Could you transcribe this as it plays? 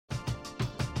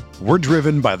We're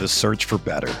driven by the search for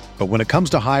better. But when it comes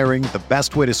to hiring, the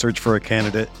best way to search for a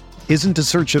candidate isn't to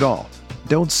search at all.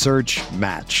 Don't search,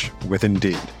 match with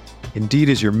Indeed. Indeed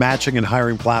is your matching and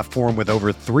hiring platform with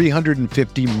over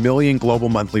 350 million global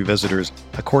monthly visitors,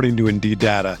 according to Indeed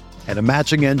data, and a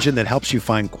matching engine that helps you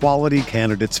find quality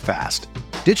candidates fast.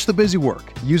 Ditch the busy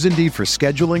work. Use Indeed for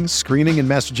scheduling, screening, and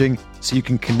messaging so you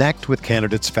can connect with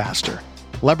candidates faster.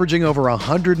 Leveraging over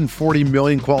 140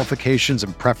 million qualifications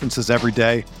and preferences every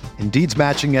day, Indeed's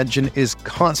matching engine is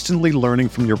constantly learning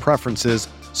from your preferences,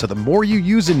 so the more you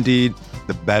use Indeed,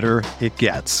 the better it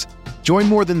gets. Join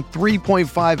more than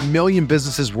 3.5 million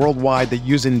businesses worldwide that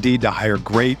use Indeed to hire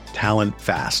great talent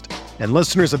fast. And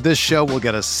listeners of this show will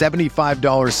get a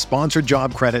 $75 sponsored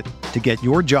job credit to get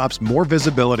your jobs more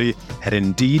visibility at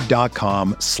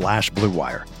Indeed.com/Blue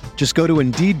Wire. Just go to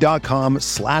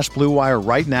Indeed.com/Blue Wire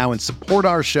right now and support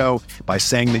our show by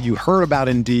saying that you heard about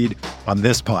Indeed on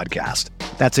this podcast.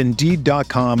 That's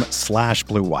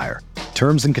Indeed.com/Blue Wire.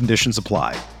 Terms and conditions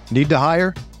apply. Need to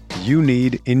hire? You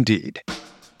need Indeed.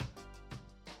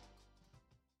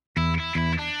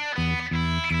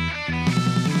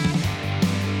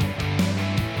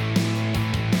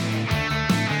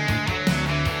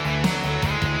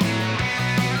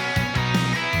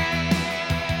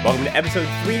 Welcome to episode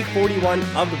 341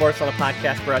 of the Barcelona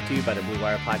Podcast, brought to you by the Blue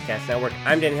Wire Podcast Network.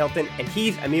 I'm Dan Hilton, and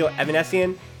he's Emil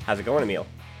Evanesian. How's it going, Emil?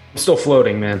 I'm still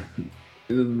floating, man.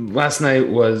 Last night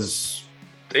was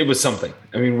something.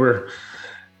 I mean,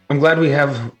 I'm glad I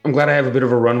have a bit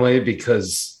of a runway,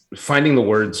 because finding the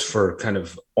words for kind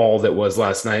of all that was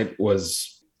last night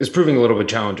is proving a little bit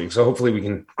challenging. So hopefully we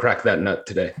can crack that nut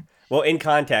today. Well, in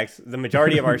context, the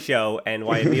majority of our show and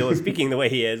why Emil is speaking the way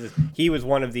he is he was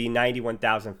one of the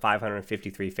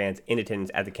 91,553 fans in attendance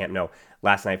at the Camp Nou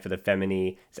last night for the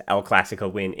Femení El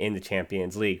Clásico win in the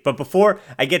Champions League. But before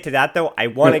I get to that, though, I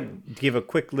want to give a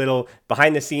quick little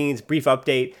behind-the-scenes brief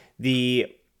update. The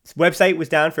website was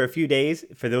down for a few days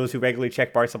for those who regularly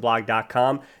check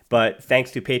barcablog.com, but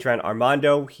thanks to Patreon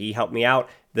Armando, he helped me out.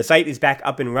 The site is back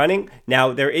up and running.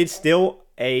 Now, there is still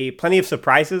plenty of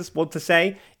surprises, to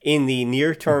say, in the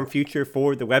near-term future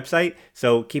for the website,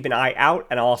 so keep an eye out,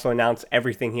 and I'll also announce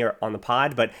everything here on the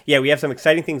pod. But yeah, we have some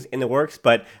exciting things in the works,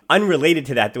 but unrelated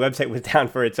to that, the website was down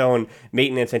for its own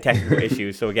maintenance and technical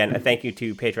issues. So again, a thank you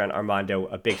to Patreon Armando,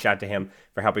 a big shout to him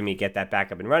for helping me get that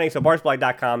back up and running. So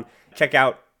barcablog.com, check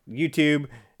out YouTube,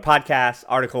 podcasts,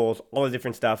 articles, all the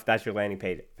different stuff. That's your landing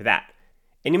page for that.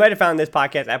 And you might have found this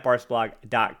podcast at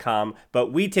barcablog.com,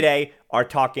 but we today are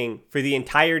talking for the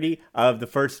entirety of the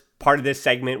first part of this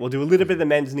segment. We'll do a little bit of the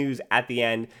men's news at the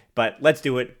end, but let's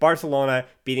do it. Barcelona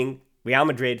beating Real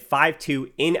Madrid 5-2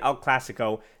 in El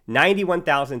Clásico,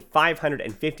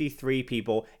 91,553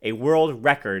 people, a world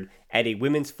record at a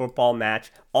women's football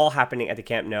match, all happening at the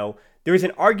Camp Nou. There is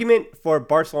an argument for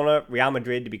Barcelona, Real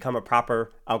Madrid to become a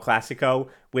proper El Clásico,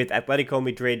 with Atletico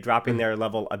Madrid dropping their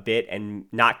level a bit and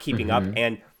not keeping up.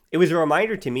 And it was a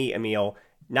reminder to me, Emil,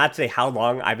 not to say how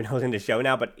long I've been hosting the show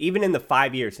now, but even in the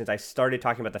 5 years since I started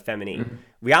talking about the Femení,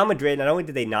 Real Madrid, not only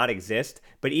did they not exist,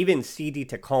 but even CD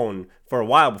Tacon for a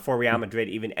while before Real Madrid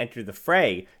even entered the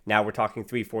fray. Now we're talking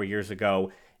 3-4 years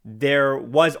ago. There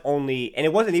was only, and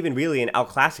it wasn't even really an El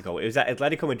Clásico. It was that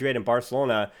Atletico Madrid and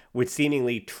Barcelona would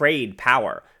seemingly trade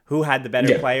power. Who had the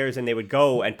better players, and they would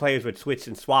go, and players would switch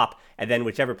and swap, and then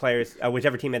whichever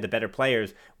team had the better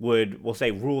players would, we'll say,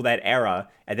 rule that era,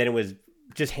 and then it was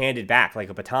just handed back like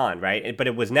a baton, right? But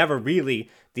it was never really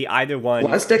the either one.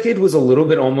 Last decade was a little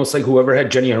bit almost like whoever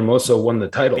had Jenny Hermoso won the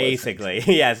title. Basically,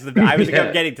 yes. I was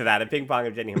getting to that, a ping pong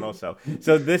of Jenny Hermoso.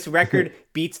 So this record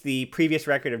beats the previous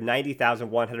record of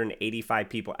 90,185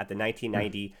 people at the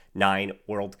 1999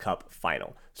 World Cup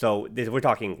final. So we're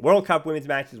talking World Cup women's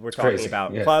matches, we're talking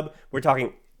about club, we're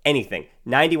talking anything.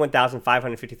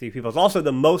 91,553 people is also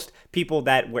the most people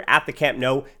that were at the Camp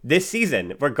Nou this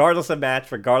season, regardless of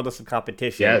match, regardless of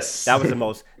competition. Yes. That was the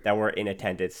most that were in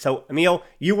attendance. So, Emil,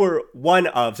 you were one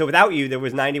of, so without you, there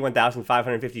was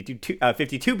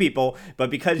 91,552 people, but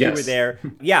because you were there,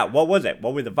 what was it?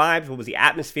 What were the vibes? What was the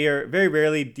atmosphere? Very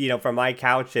rarely, from my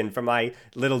couch and from my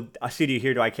little studio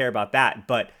here do I care about that,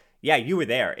 but yeah, you were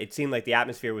there. It seemed like the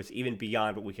atmosphere was even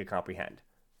beyond what we could comprehend.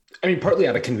 I mean, partly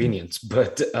out of convenience,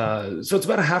 but so it's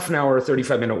about a half an hour,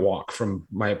 35-minute walk from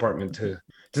my apartment to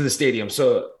the stadium.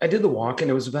 So I did the walk,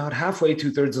 and it was about halfway,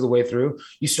 2/3 of the way through.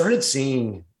 You started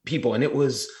seeing people, and it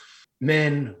was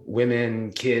men,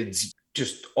 women, kids,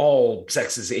 just all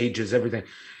sexes, ages, everything.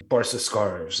 Barca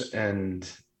scarves and,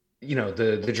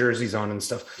 the jerseys on and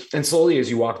stuff. And slowly, as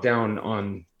you walk down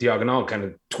on Diagonal, kind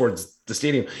of towards the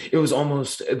stadium, it was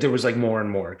almost, there was like more and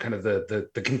more kind of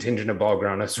the contingent of ball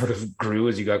ground sort of grew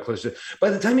as you got closer. By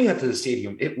the time you got to the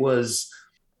stadium, it was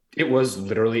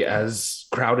literally as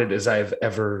crowded as I've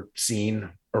ever seen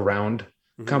around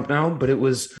Camp Nou, but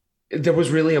there was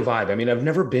really a vibe. I mean, I've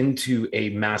never been to a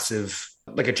massive,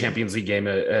 like a Champions League game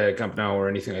at Camp Nou or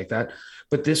anything like that,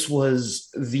 but this was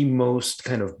the most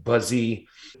kind of buzzy,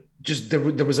 just there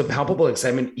was a palpable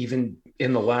excitement even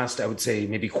in the last, I would say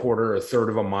maybe quarter or third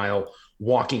of a mile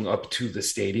walking up to the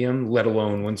stadium, let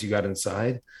alone once you got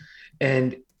inside.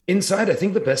 And inside, I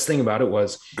think the best thing about it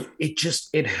was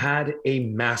it had a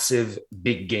massive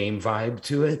big game vibe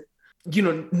to it. You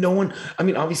know, no one, I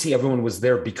mean, obviously everyone was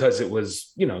there because it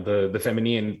was, you know, the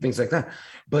Femení and things like that.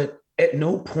 But at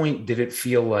no point did it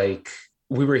feel like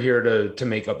we were here to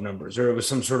make up numbers, or it was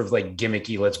some sort of like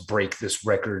gimmicky, let's break this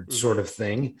record sort of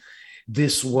thing.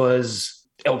 This was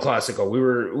El Clásico.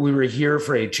 We were here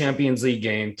for a Champions League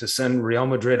game to send Real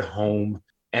Madrid home.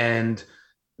 And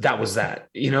that was that,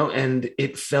 you know, and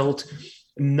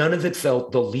none of it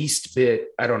felt the least bit,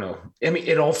 I don't know. I mean,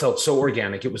 it all felt so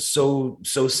organic. It was so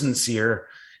sincere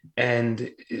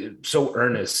and so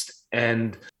earnest.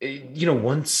 And, you know,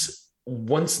 once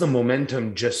the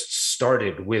momentum just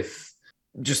started with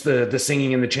just the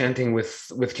singing and the chanting with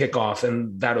kickoff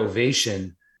and that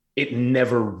ovation, it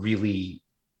never really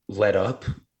let up.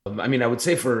 I mean, I would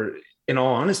say in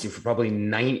all honesty, for probably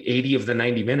 80 of the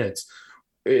 90 minutes,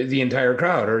 the entire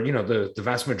crowd, or, you know, the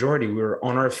vast majority, we were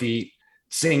on our feet,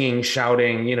 singing,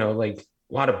 shouting, you know, like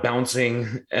a lot of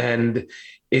bouncing. And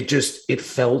it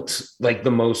felt like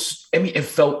it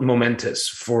felt momentous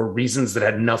for reasons that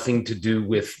had nothing to do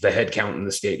with the head count in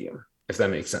the stadium, if that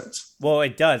makes sense. Well,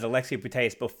 it does. Alexia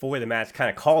Putellas, before the match, kind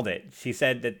of called it. She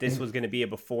said that this was going to be a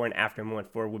before and after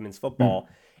moment for women's football.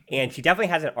 And she definitely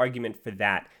has an argument for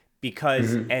that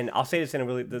because, and I'll say this in a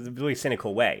really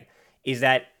cynical way, is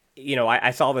that, you know,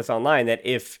 I saw this online, that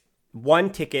if one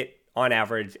ticket on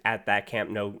average at that Camp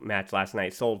Nou match last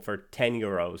night sold for 10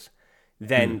 euros,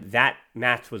 then that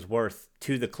match was worth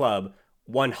to the club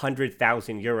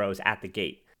 100,000 euros at the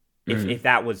gate. If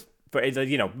that was, for,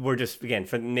 you know, we're just, again,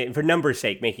 for numbers'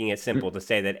 sake, making it simple to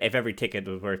say that if every ticket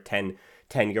was worth 10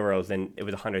 euros, then it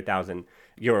was 100,000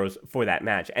 euros for that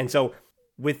match. And so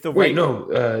with the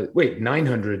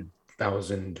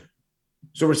 900,000.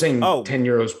 So we're saying 10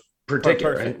 euros per ticket,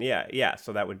 person, right? Yeah.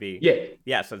 So that would be so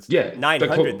it's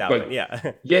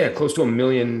 900,000. Close to a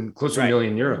million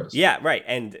euros. Yeah, right.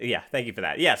 And thank you for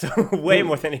that. Yeah, so way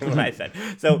more than what I said.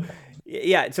 So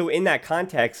so in that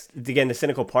context, again, the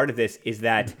cynical part of this is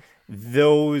that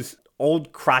those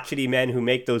old crotchety men who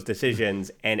make those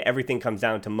decisions, and everything comes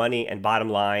down to money and bottom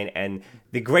line and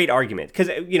the great argument. Because,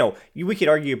 you know, we could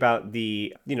argue about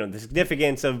the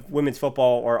significance of women's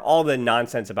football or all the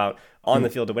nonsense about on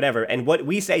the field or whatever. And what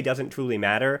we say doesn't truly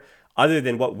matter other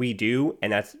than what we do.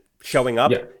 And that's showing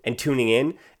up and tuning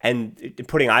in and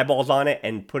putting eyeballs on it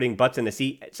and putting butts in the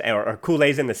seats or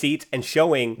Kool-Aids in the seats and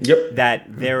showing that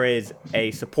there is a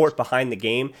support behind the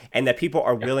game and that people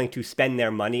are willing to spend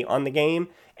their money on the game.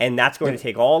 And that's going to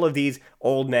take all of these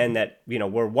old men that, you know,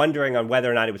 were wondering on whether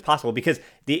or not it was possible, because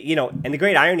and the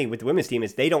great irony with the women's team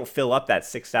is they don't fill up that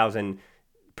 6,000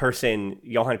 person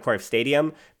Johan Cruyff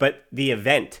Stadium, but the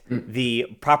event, the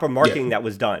proper marketing that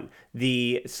was done,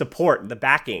 the support, the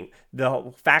backing,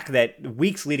 the fact that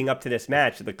weeks leading up to this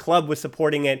match, the club was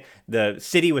supporting it, the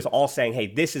city was all saying, hey,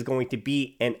 this is going to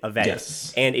be an event.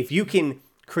 Yes. And if you can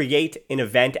create an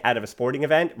event out of a sporting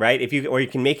event, right? You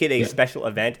can make it a special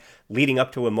event leading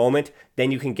up to a moment, then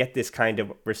you can get this kind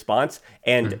of response.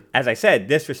 And as I said,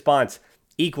 this response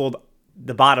equaled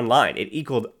the bottom line. It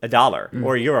equaled $1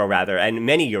 or €1 rather, and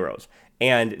many euros.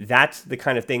 And that's the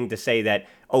kind of thing to say that,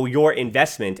 oh, your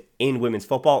investment in women's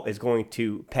football is going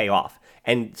to pay off.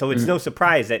 And so it's no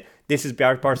surprise that this is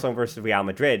Barcelona versus Real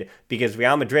Madrid, because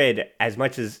Real Madrid, as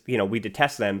much as, you know, we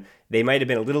detest them, they might have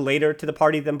been a little later to the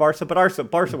party than Barca,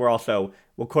 but Barca were also,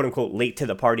 well, quote unquote, late to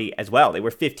the party as well. They were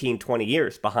 15, 20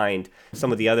 years behind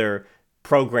some of the other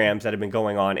programs that have been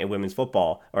going on in women's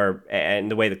football, and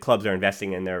the way the clubs are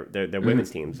investing in their women's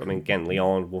teams. I mean, again,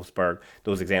 Lyon, Wolfsburg,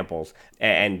 those examples,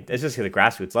 and it's just at the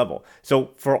grassroots level.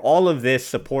 So for all of this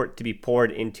support to be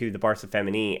poured into the Barca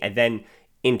Femení, and then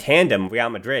in tandem, Real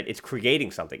Madrid, it's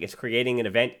creating something. It's creating an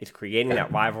event. It's creating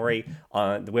that rivalry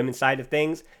on the women's side of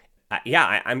things.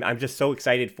 I'm just so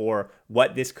excited for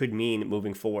what this could mean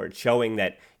moving forward, showing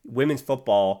that women's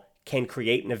football can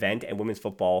create an event and women's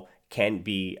football can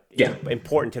be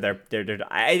important to their.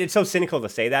 It's so cynical to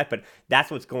say that, but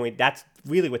that's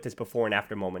really what this before and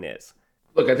after moment is.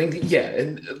 Look, I think,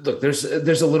 and look, there's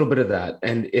a little bit of that,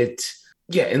 and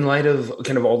Yeah, in light of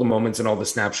kind of all the moments and all the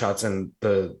snapshots and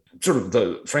the sort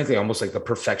of frankly, almost like the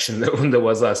perfection that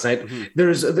was last night,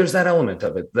 there's that element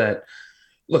of it that,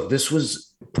 look, this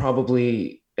was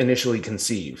probably initially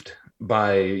conceived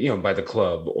by the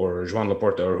club or Joan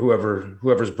Laporta or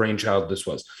whoever's brainchild this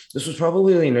was. This was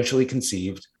probably initially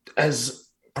conceived as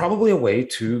probably a way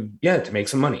to make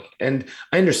some money. And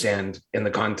I understand in the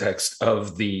context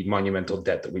of the monumental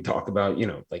debt that we talk about,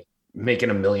 like making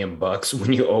 $1 million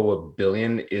when you owe $1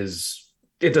 billion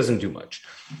it doesn't do much.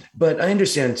 But I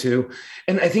understand too.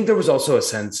 And I think there was also a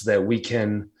sense that we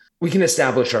can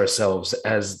establish ourselves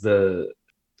as the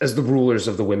rulers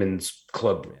of the women's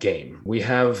club game. We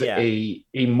have a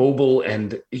mobile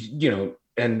and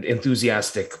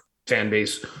enthusiastic fan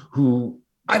base who,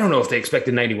 I don't know if they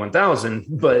expected 91,000,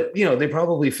 but they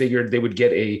probably figured they would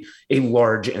get a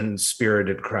large and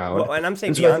spirited crowd. Well, and I'm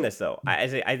saying beyond this though. I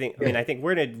think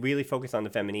we're going to really focus on the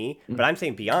Femení, but I'm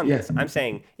saying beyond this. I'm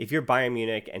saying if you're Bayern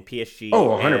Munich and PSG,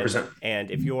 100%,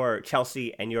 and if you're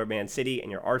Chelsea and you're Man City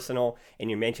and you're Arsenal and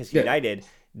you're Manchester United,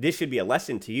 this should be a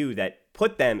lesson to you that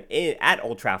put them at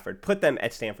Old Trafford, put them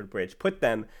at Stamford Bridge, put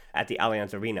them at the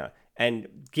Allianz Arena. And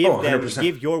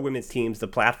give your women's teams the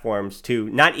platforms to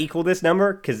not equal this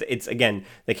number, because it's, again,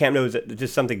 the Camp Nou is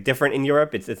just something different in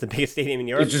Europe. It's the biggest stadium in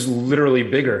Europe. It's just literally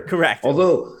bigger. Correct.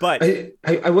 Although, but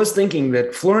I was thinking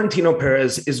that Florentino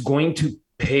Perez is going to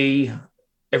pay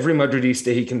every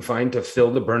Madridista he can find to fill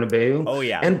the Bernabeu. Oh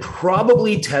yeah, and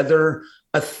probably tether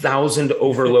 1,000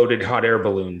 overloaded hot air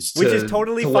balloons, which is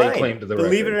totally fine. Claim to the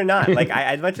Believe record. it or not, like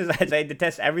as much as I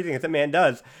detest everything that the man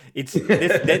does, it's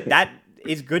that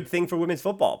is good thing for women's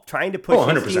football. Trying to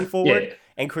push his team forward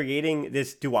and creating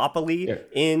this duopoly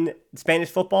in Spanish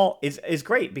football is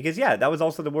great, because that was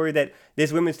also the worry that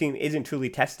this women's team isn't truly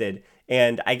tested.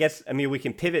 And I guess, we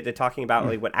can pivot to talking about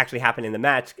like what actually happened in the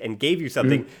match and gave you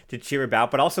something to cheer about,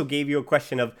 but also gave you a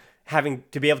question of having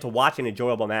to be able to watch an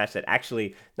enjoyable match that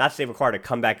actually, not to say required a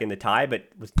comeback in the tie, but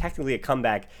was technically a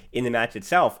comeback in the match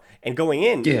itself. And going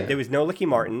in, there was no Licky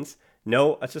Martins,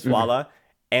 no Asiswala.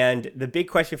 And the big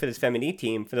question for this Femení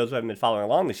team, for those who haven't been following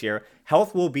along this year,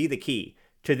 health will be the key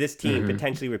to this team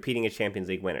potentially repeating as Champions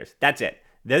League winners. That's it.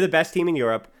 They're the best team in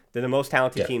Europe. They're the most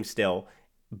talented team still.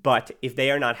 But if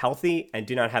they are not healthy and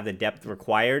do not have the depth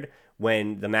required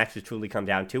when the matches truly come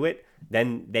down to it,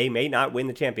 then they may not win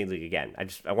the Champions League again.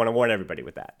 I want to warn everybody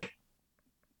with that.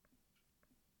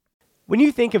 When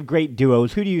you think of great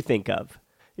duos, who do you think of?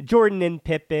 Jordan and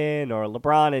Pippen, or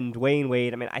LeBron and Dwayne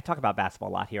Wade. I talk about basketball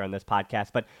a lot here on this podcast,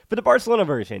 but for the Barcelona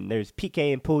version, there's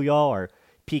Piqué and Puyol, or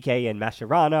Piqué and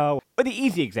Mascherano, or the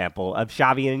easy example of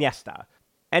Xavi and Iniesta.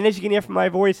 And as you can hear from my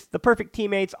voice, the perfect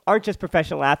teammates aren't just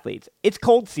professional athletes. It's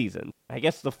cold season. I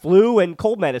guess the flu and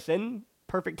cold medicine,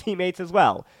 perfect teammates as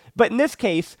well. But in this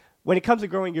case, when it comes to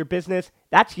growing your business,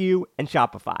 that's you and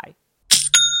Shopify.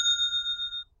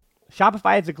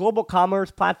 Shopify is a global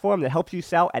commerce platform that helps you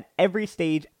sell at every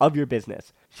stage of your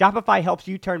business. Shopify helps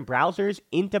you turn browsers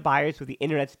into buyers with the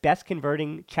internet's best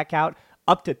converting checkout,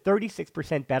 up to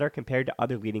 36% better compared to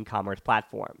other leading commerce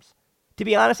platforms. To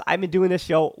be honest, I've been doing this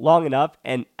show long enough,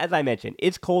 and as I mentioned,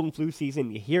 it's cold and flu season.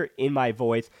 You hear it in my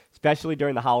voice, especially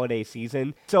during the holiday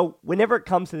season. So whenever it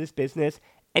comes to this business,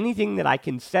 anything that I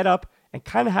can set up and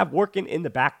kind of have working in the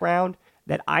background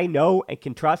that I know and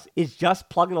can trust is just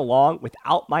plugging along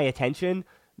without my attention.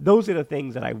 Those are the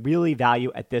things that I really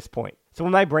value at this point. So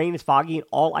when my brain is foggy and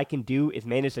all I can do is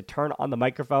manage to turn on the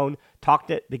microphone, talk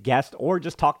to the guest, or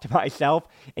just talk to myself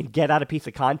and get out a piece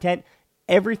of content,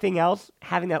 everything else,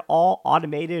 having that all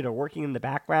automated or working in the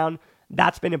background,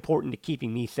 that's been important to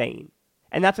keeping me sane.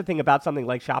 And that's the thing about something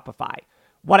like Shopify.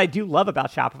 What I do love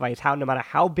about Shopify is how no matter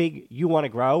how big you want to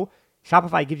grow,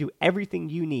 Shopify gives you everything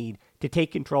you need to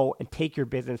take control and take your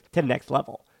business to the next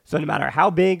level. So no matter how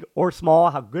big or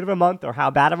small, how good of a month or how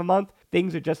bad of a month,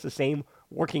 things are just the same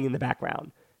working in the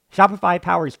background. Shopify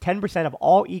powers 10% of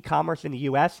all e-commerce in the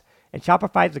US, and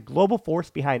Shopify is the global force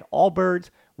behind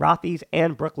Allbirds, Rothy's,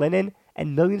 and Brooklinen,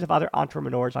 and millions of other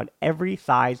entrepreneurs on every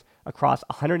size across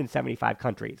 175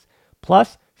 countries.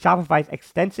 Plus, Shopify's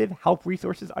extensive help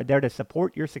resources are there to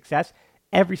support your success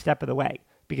every step of the way,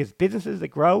 because businesses that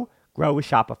grow with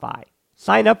Shopify.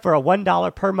 Sign up for a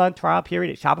 $1 per month trial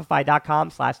period at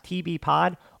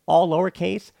shopify.com/TBpod, all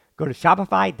lowercase. Go to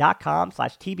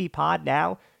shopify.com/TBpod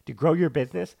now to grow your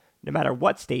business no matter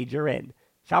what stage you're in.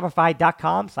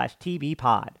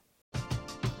 Shopify.com/TBpod.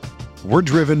 We're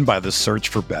driven by the search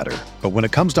for better. But when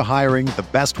it comes to hiring, the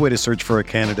best way to search for a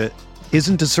candidate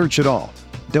isn't to search at all.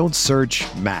 Don't search,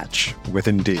 match with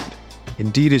Indeed.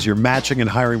 Indeed is your matching and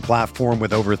hiring platform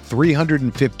with over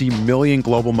 350 million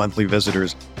global monthly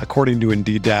visitors, according to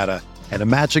Indeed data, and a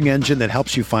matching engine that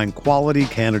helps you find quality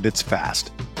candidates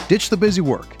fast. Ditch the busy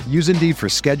work. Use Indeed for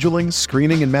scheduling,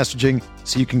 screening, and messaging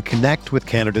so you can connect with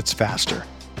candidates faster.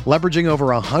 Leveraging over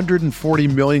 140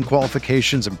 million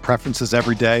qualifications and preferences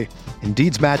every day,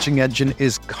 Indeed's matching engine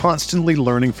is constantly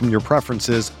learning from your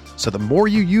preferences, so the more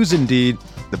you use Indeed,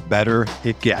 the better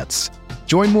it gets.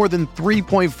 Join more than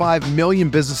 3.5 million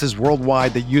businesses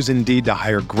worldwide that use Indeed to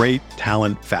hire great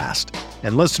talent fast.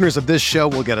 And listeners of this show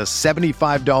will get a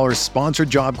 $75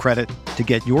 sponsored job credit to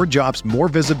get your jobs more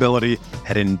visibility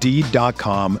at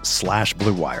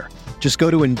Indeed.com/Blue Wire. Just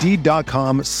go to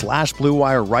Indeed.com/Blue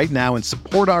Wire right now and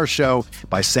support our show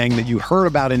by saying that you heard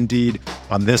about Indeed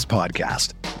on this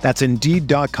podcast. That's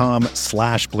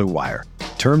Indeed.com/Blue Wire.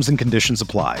 Terms and conditions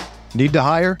apply. Need to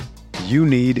hire? You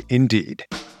need Indeed.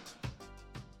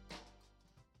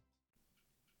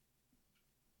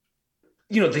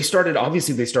 They started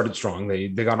strong. They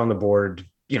got on the board,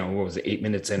 what was it, 8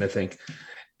 minutes in, I think.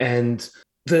 And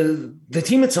the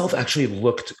team itself actually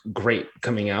looked great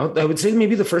coming out. I would say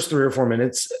maybe the first 3 or 4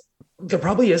 minutes, there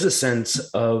probably is a sense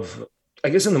of, I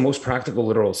guess in the most practical,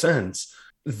 literal sense,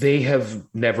 they have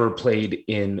never played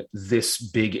in this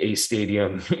big a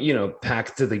stadium,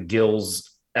 packed to the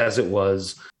gills as it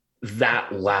was,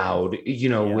 that loud,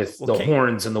 with the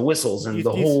horns and the whistles and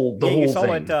the whole you saw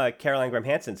thing. What Caroline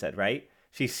Graham-Hansen said, right?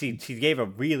 She gave a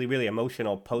really, really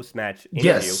emotional post-match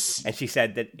interview, and she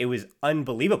said that it was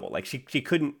unbelievable. Like she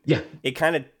couldn't. Yeah.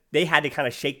 They had to kind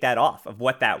of shake that off of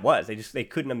what that was. They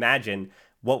couldn't imagine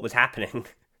what was happening.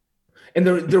 And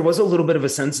there was a little bit of a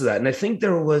sense of that, and I think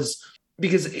there was,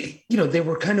 because they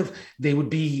would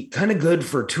be kind of good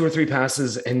for 2 or 3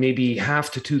 passes and maybe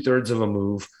half to 2/3 of a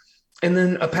move, and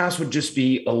then a pass would just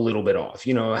be a little bit off.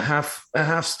 A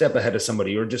half step ahead of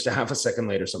somebody, or just a half a second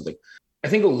late or something. I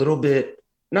think a little bit.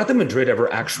 Not that Madrid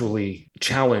ever actually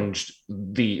challenged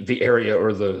the area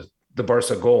or the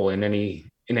Barca goal in any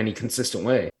consistent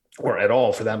way, or at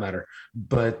all for that matter.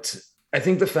 But I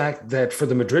think the fact that for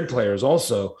the Madrid players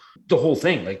also, the whole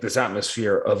thing, like this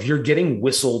atmosphere of you're getting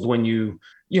whistled when you're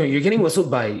getting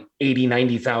whistled by 80,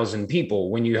 90,000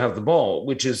 people when you have the ball,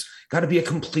 which is got to be a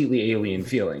completely alien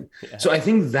feeling. Yeah. So I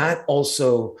think that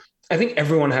also, I think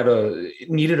everyone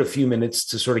needed a few minutes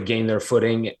to sort of gain their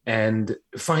footing and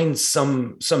find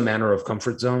some manner of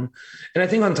comfort zone. And I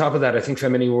think on top of that, I think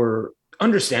Femení were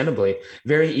understandably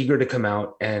very eager to come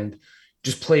out and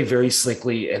just play very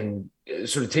slickly and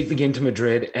sort of take the game to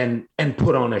Madrid and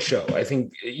put on a show. I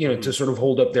think, to sort of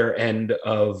hold up their end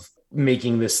of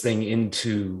making this thing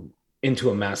into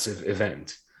a massive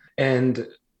event. And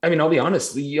I mean, I'll be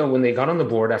honest, when they got on the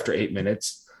board after 8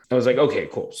 minutes, I was like, okay,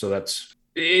 cool. So that's,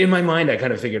 in my mind, I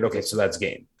kind of figured, okay, so that's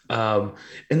game. And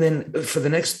then for the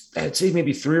next, I'd say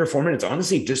maybe 3 or 4 minutes,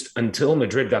 honestly, just until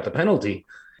Madrid got the penalty,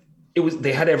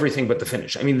 they had everything but the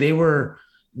finish. I mean, they were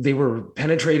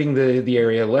penetrating the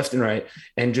area left and right,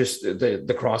 and just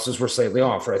the crosses were slightly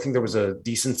off, or I think there was a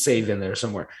decent save in there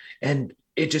somewhere. And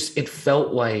it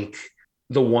felt like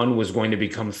the 1 was going to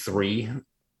become 3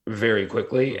 very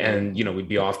quickly. And, we'd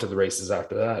be off to the races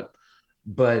after that.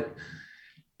 But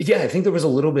yeah, I think there was a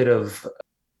little bit of,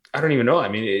 I don't even know. I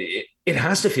mean, it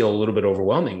has to feel a little bit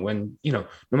overwhelming when, no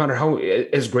matter how,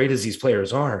 as great as these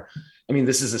players are, I mean,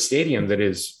 this is a stadium that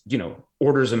is,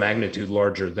 orders of magnitude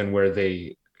larger than where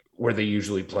they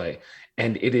usually play.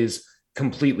 And it is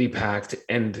completely packed.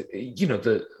 And,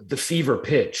 the fever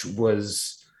pitch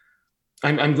was,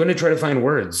 I'm going to try to find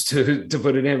words to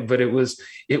put it in, but it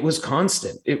was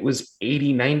constant. It was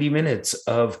 80, 90 minutes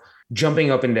of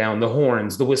jumping up and down, the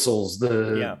horns, the whistles,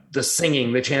 the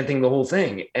singing, the chanting, the whole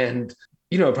thing. And,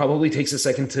 it probably takes a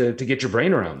second to get your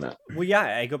brain around that. Well,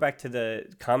 yeah, I go back to the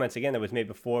comments again that was made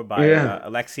before by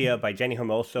Alexia, by Jenny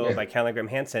Hermoso, by Caroline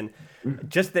Graham-Hansen,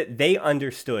 just that they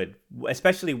understood,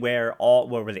 especially where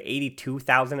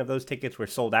 82,000 of those tickets were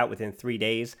sold out within 3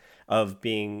 days of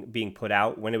being put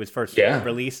out when it was first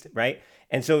released, right?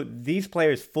 And so these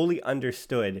players fully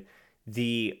understood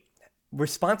the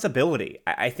responsibility,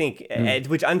 I think,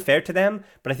 which unfair to them,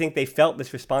 but I think they felt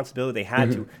this responsibility they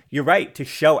had to, you're right, to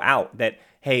show out that,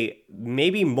 hey,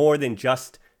 maybe more than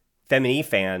just Femení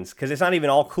fans, because it's not even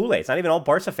all Kool-Aid, it's not even all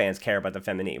Barca fans care about the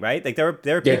Femení, right? Like there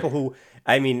are people who,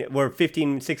 I mean, we're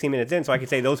 15, 16 minutes in, so I could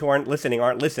say those who aren't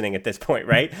listening at this point,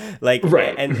 right? Like,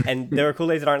 right. And there are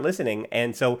Kool-Aids that aren't listening,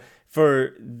 and so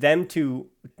for them to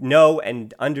know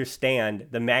and understand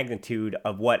the magnitude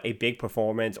of what a big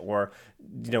performance or,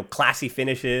 classy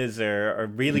finishes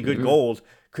or really good goals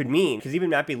could mean. Because even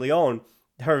Mappy Leon,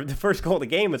 the first goal of the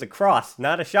game was a cross,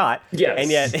 not a shot. Yes.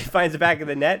 And yet it finds the back of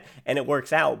the net and it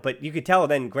works out. But you could tell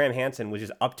then Graham-Hansen was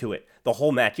just up to it the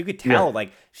whole match. You could tell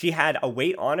like she had a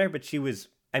weight on her, but she was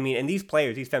I mean, and these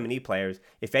players, these Femení players,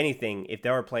 if anything, if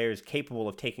there are players capable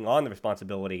of taking on the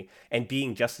responsibility and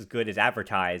being just as good as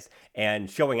advertised and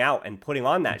showing out and putting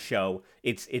on that show,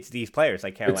 it's these players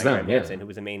like Caroline Graham-Hansen, who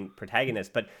was the main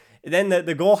protagonist. But then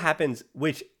the goal happens,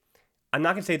 which I'm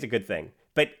not going to say it's a good thing,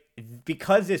 but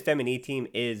because this Femení team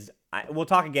is, we'll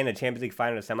talk again in Champions League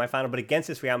final or semifinal, but against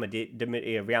this Real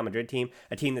Madrid team,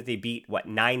 a team that they beat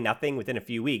 9-0 within a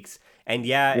few weeks, and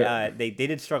they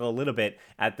did struggle a little bit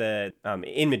at the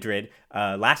in Madrid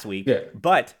last week,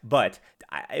 but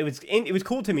it was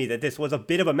cool to me that this was a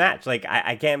bit of a match. Like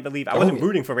I can't believe I wasn't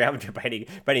rooting for Real Madrid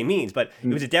by any means, but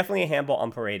it was definitely a handball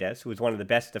on Paredes, who was one of the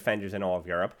best defenders in all of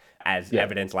Europe, as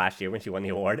evidenced last year when she won the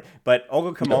award. But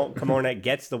Olga Carmona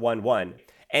gets the 1-1.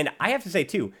 And I have to say,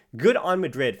 too, good on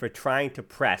Madrid for trying to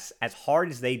press as hard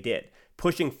as they did,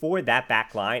 pushing forward that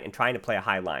back line and trying to play a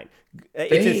high line.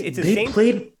 They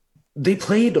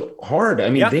played hard. I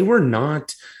mean, they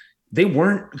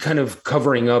weren't kind of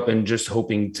covering up and just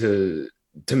hoping to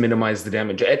minimize the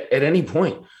damage at any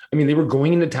point. I mean, they were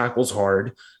going into tackles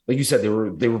hard. Like you said,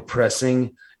 they were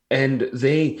pressing, and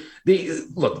they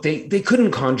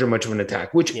couldn't conjure much of an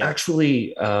attack, which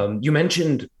actually, you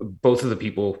mentioned both of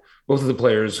the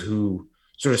players who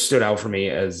sort of stood out for me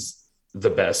as the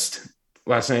best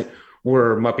last night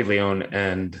were Mapi Leon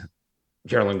and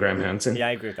Caroline Graham-Hansen. Yeah,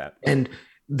 I agree with that. And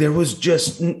there was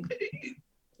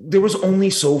only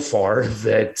so far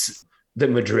that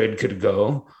Madrid could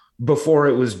go before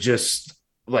it was just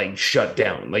like shut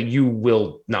down. Like, you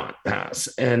will not pass.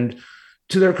 And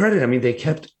to their credit, I mean, they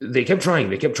kept trying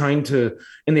to,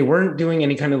 and they weren't doing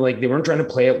any kind of they weren't trying to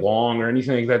play it long or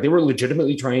anything like that. They were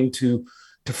legitimately trying to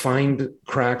find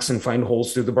cracks and find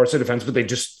holes through the Barca defense, but they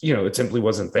just, it simply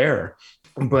wasn't there.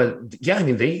 But yeah, I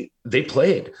mean, they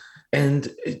played, and,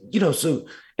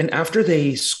 and after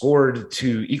they scored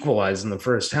to equalize in the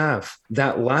first half,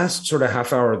 that last sort of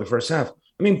half hour of the first half,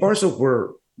 I mean, Barca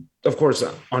were, of course,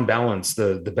 on balance,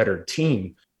 the better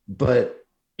team, but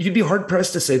you'd be hard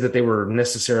pressed to say that they were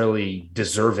necessarily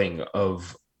deserving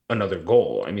of another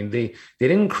goal. I mean, they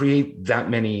didn't create that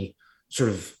many sort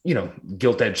of,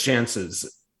 gilt-edged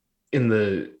chances in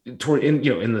the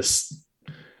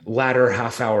latter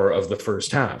half hour of the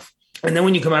first half. And then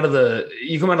when you come out of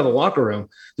the locker room,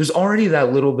 there's already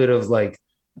that little bit of like,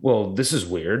 well, this is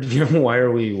weird. Why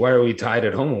are we tied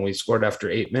at home when we scored after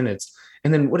 8 minutes?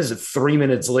 And then what is it? 3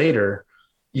 minutes later,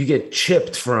 you get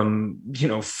chipped from,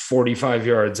 45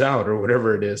 yards out or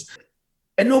whatever it is.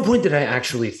 At no point did I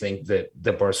actually think that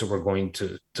Barca were going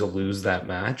to lose that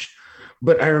match.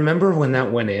 But I remember when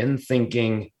that went in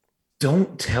thinking,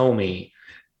 don't tell me,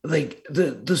 like,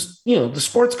 the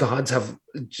sports gods have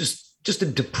just a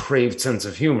depraved sense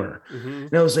of humor. Mm-hmm.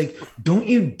 And I was like, don't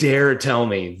you dare tell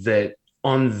me that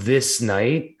on this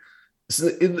night,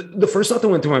 the first thought that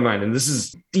went through my mind, and this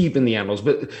is deep in the annals,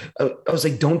 but I was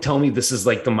like, don't tell me this is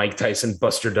like the Mike Tyson,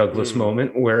 Buster Douglas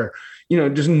moment where,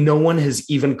 just no one has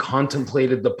even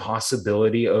contemplated the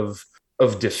possibility of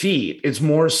defeat. It's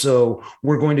more so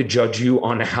we're going to judge you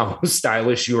on how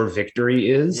stylish your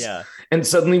victory is. Yeah. And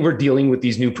suddenly we're dealing with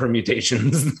these new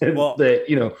permutations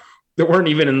that weren't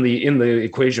even in the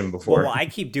equation before. Well, I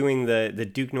keep doing the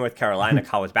Duke North Carolina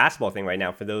college basketball thing right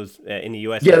now for those in the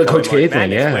U.S. Yeah, the Coach K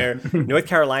thing, where North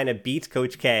Carolina beats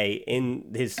Coach K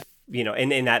in his,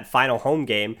 in that final home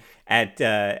game at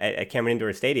Cameron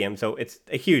Indoor Stadium. So it's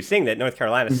a huge thing that North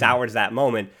Carolina sours that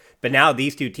moment. But now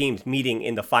these two teams meeting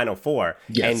in the Final Four,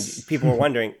 and people were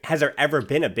wondering, has there ever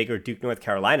been a bigger Duke North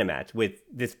Carolina match with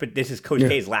this? But this is Coach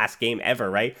K's last game ever,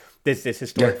 right? This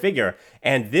historic figure,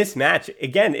 and this match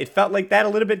again, it felt like that a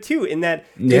little bit too. In that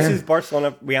this is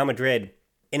Barcelona Real Madrid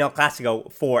in El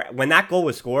Clásico. For when that goal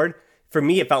was scored, for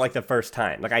me it felt like the first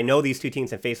time. Like, I know these two teams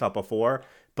have faced off before,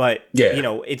 but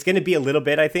it's going to be a little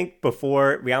bit, I think,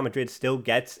 before Real Madrid still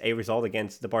gets a result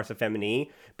against the Barca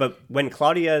Femení. But when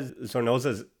Claudia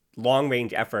Zornoza's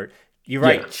long-range effort, you're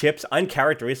right, chips,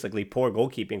 uncharacteristically poor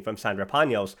goalkeeping from Sandra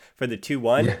Paños for the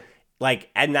 2-1. Like,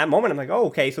 in that moment, I'm like, oh,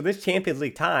 okay, so this Champions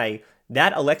League tie,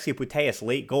 that Alexia Putellas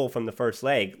late goal from the first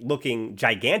leg looking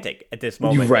gigantic at this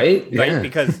moment. Right? Yeah.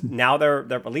 Because now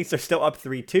they're at least they're still up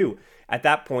 3-2 at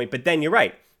that point. But then you're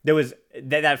right. There was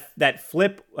that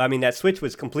flip. I mean, that switch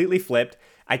was completely flipped.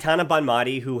 Aitana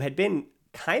Bonmati, who had been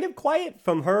kind of quiet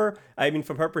from her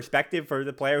perspective, for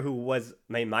the player who was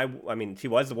she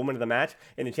was the woman of the match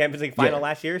in the Champions League final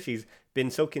last year. She's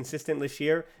been so consistent this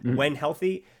year when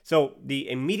healthy. So the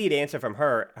immediate answer from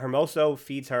her, Hermoso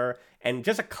feeds her, and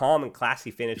just a calm and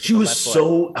classy finish. She was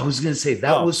I was going to say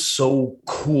that was so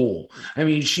cool. I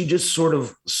mean, she just sort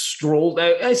of strolled.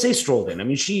 I say strolled in. I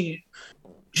mean, she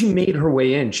made her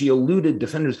way in. She eluded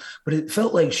defenders, but it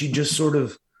felt like she just sort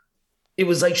of, it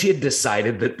was like she had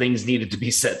decided that things needed to be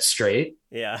set straight.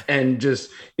 Yeah. And just,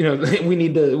 we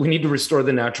need to restore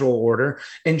the natural order.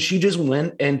 And she just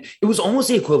went, and it was almost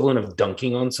the equivalent of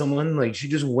dunking on someone. Like she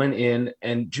just went in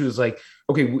and she was like,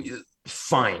 okay,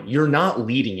 fine, you're not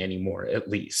leading anymore, at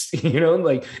least,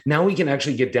 like now we can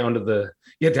actually get down to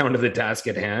the task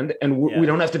at hand. And we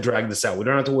don't have to drag this out. We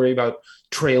don't have to worry about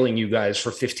trailing you guys for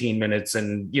 15 minutes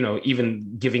and,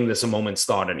 even giving this a moment's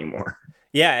thought anymore.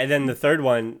 Yeah. And then the third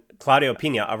one, Claudio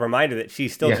Pina, a reminder that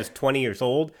she's still just 20 years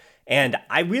old. And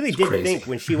I really did think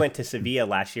when she went to Sevilla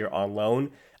last year on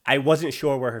loan, I wasn't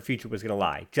sure where her future was going to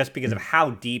lie, just because of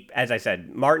how deep, as I said,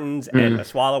 Martins and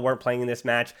Aswala weren't playing in this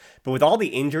match. But with all the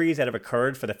injuries that have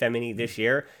occurred for the Femení this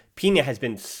year, Pina has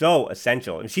been so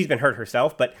essential. And she's been hurt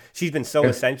herself, but she's been so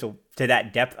essential to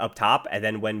that depth up top. And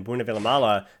then when Bruna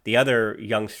Villamala, the other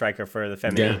young striker for the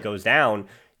Femení, goes down,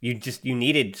 you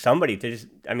needed somebody to just,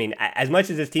 as much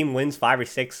as this team wins 5 or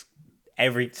 6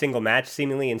 every single match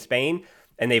seemingly in Spain,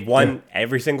 and they've won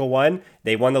every single one,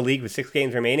 they won the league with 6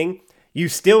 games remaining, you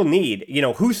still need,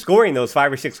 who's scoring those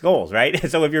 5 or 6 goals, right?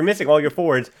 So if you're missing all your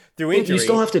forwards through injury, you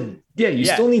still have to,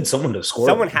 still need someone to score.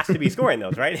 Someone has to be scoring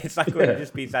those, right? It's not going to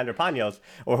just be Sandra Panos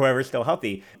or whoever's still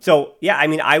healthy. So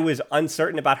I was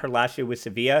uncertain about her last year with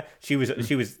Sevilla. She was.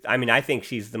 I think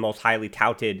she's the most highly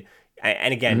touted.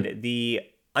 And again, the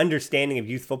understanding of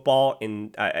youth football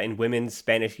in women's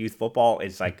Spanish youth football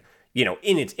is like,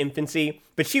 in its infancy,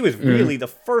 but she was really the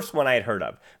first one I had heard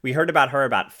of. We heard about her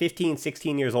about 15,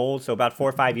 16 years old, so about 4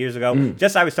 or 5 years ago, just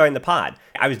as I was starting the pod.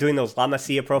 I was doing those La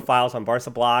Masia profiles on Barca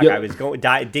Blog. I was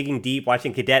digging deep,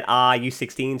 watching Cadet A,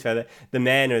 U16s for the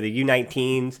men, or the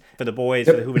U19s for the boys,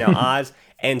 for the Juvenil A's.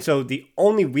 And so the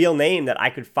only real name that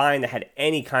I could find that had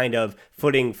any kind of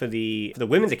footing for the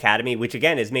Women's Academy, which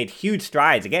again has made huge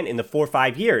strides again in the 4 or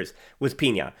 5 years, was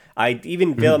Pina.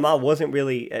 Even Villamal wasn't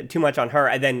really too much on her.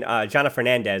 And then Jana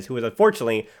Fernandez, who was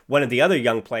unfortunately one of the other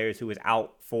young players who was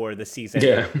out for the season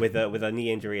with a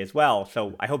knee injury as well.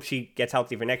 So I hope she gets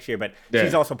healthy for next year, but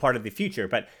she's also part of the future.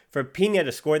 But for Pina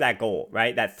to score that goal,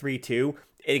 right, that 3-2,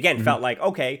 it again felt like,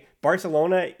 okay,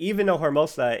 Barcelona, even though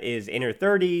Hermosa is in her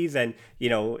 30s and,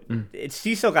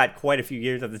 she still got quite a few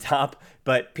years at the top,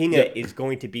 but Pina is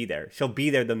going to be there. She'll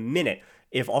be there the minute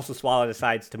if also Swallow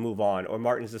decides to move on or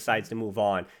Martins decides to move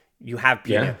on. You have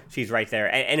Pina. Yeah. She's right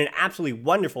there. And an absolutely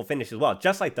wonderful finish as well,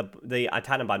 just like the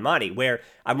Atana Banmati, where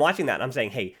I'm watching that and I'm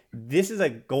saying, hey, this is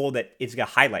a goal that is a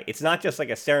highlight. It's not just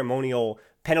like a ceremonial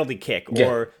penalty kick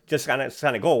or just kind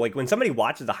of goal. Like when somebody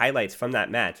watches the highlights from that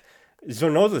match,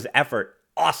 Zornoza's effort,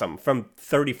 awesome, from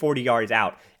 30, 40 yards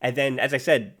out. And then, as I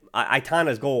said,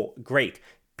 Aitana's goal, great.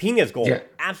 Pina's goal,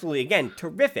 absolutely, again,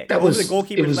 terrific. That was the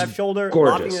goalkeeper's left shoulder,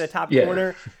 lobbing in the top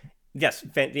corner. Yes,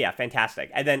 fantastic.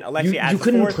 And then Alexia you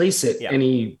couldn't place it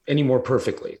any more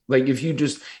perfectly. Like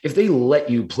if they let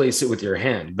you place it with your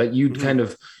hand, but you'd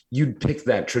pick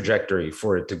that trajectory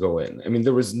for it to go in. I mean,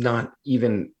 there was not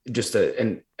even just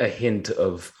a hint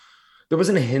of. There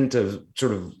wasn't a hint of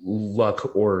sort of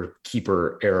luck or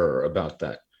keeper error about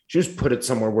that. Just put it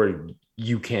somewhere where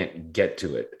you can't get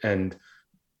to it. And,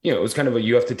 it was kind of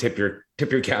you have to tip your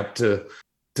cap to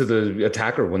the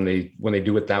attacker when they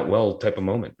do it that well type of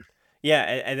moment. Yeah.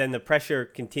 And then the pressure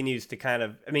continues to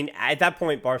at that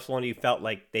point, Barcelona, you felt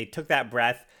like they took that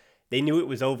breath. They knew it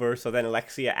was over, so then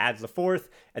Alexia adds the 4th,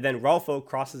 and then Rolfo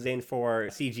crosses in for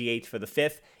CGH for the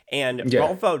 5th. And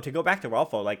Rolfo, to go back to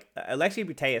Rolfo, like Alexia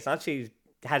Butey, it's not she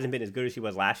hasn't been as good as she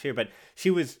was last year, but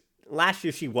last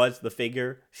year she was the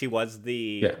figure. She was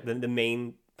the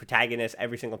main protagonist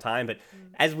every single time. But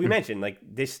as we mentioned, like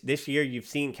this year, you've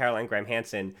seen Caroline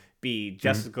Graham-Hansen be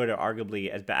just as good or arguably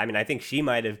as bad. I think she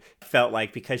might have felt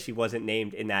like because she wasn't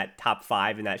named in that top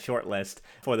 5 in that short list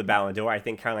for the Ballon d'Or, I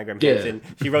think Caroline Graham-Hansen,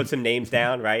 she wrote some names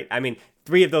down, right?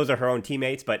 3 of those are her own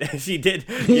teammates, but she did,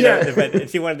 but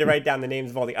she wanted to write down the names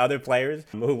of all the other players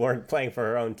who weren't playing for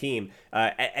her own team.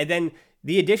 And then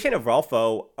the addition of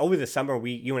Rolfo over the summer,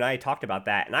 you and I talked about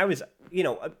that. And I was,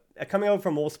 coming over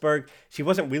from Wolfsburg, she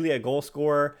wasn't really a goal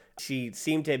scorer. She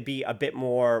seemed to be a bit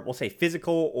more, we'll say,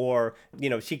 physical, or,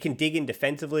 she can dig in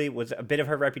defensively, was a bit of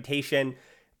her reputation.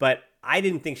 But I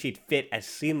didn't think she'd fit as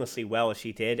seamlessly well as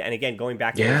she did. And again, going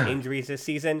back to those injuries this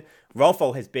season,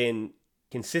 Rolfo has been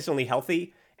consistently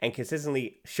healthy and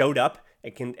consistently showed up.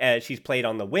 She's played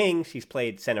on the wing. She's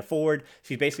played center forward.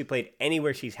 She's basically played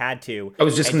anywhere she's had to. I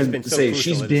was just going to say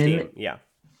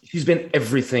she's been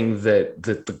everything that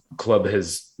the club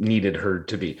has needed her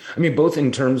to be. Both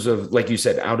in terms of, like you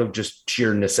said, out of just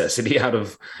sheer necessity, out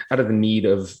of the need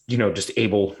of just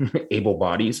able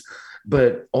bodies,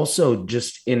 but also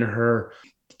just in her.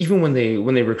 Even when they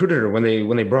recruited her, when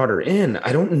they brought her in,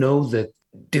 I don't know that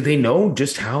did they know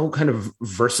just how kind of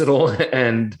versatile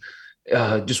and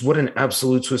just what an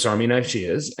absolute Swiss Army knife she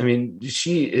is? I mean,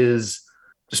 she is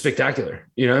spectacular.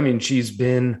 I mean, she's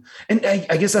been, and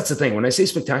I guess that's the thing. When I say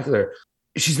spectacular,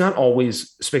 she's not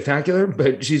always spectacular,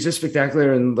 but she's just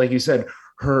spectacular. And like you said,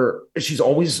 she's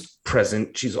always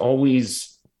present. She's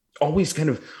always always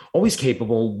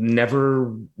capable,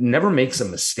 never makes a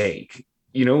mistake,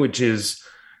 which is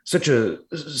such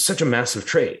a massive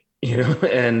trait,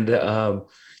 and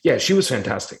yeah, she was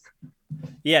fantastic.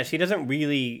 Yeah, she doesn't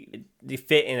really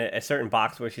fit in a certain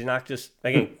box where she's not just,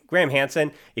 again, Graham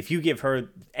Hansen, if you give her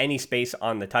any space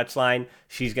on the touchline,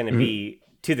 she's going to be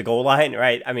to the goal line,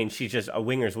 right? I mean, she's just a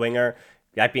winger's winger.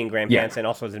 That being Graham Hansen,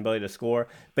 also has an ability to score.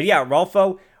 But yeah,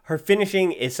 Rolfo, her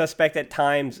finishing is suspect at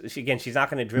times. She's not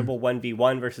going to dribble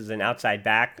 1v1 versus an outside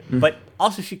back, but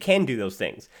also she can do those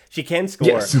things. She can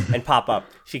score and pop up.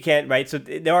 She can, right? So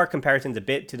there are comparisons a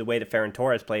bit to the way that Ferran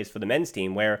Torres plays for the men's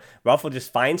team, where Rolfo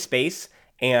just finds space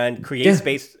and create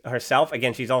space herself.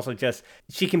 Again, she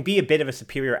can be a bit of a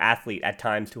superior athlete at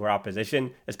times to her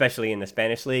opposition, especially in the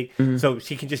Spanish league. So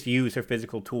she can just use her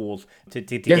physical tools to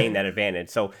gain that advantage.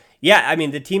 So yeah, I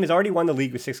mean, the team has already won the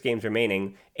league with 6 games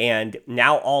remaining, and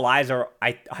now all eyes are,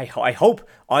 I hope,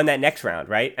 on that next round,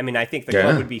 right? I mean, I think the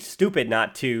club would be stupid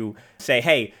not to say,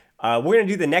 hey, we're going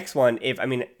to do the next one.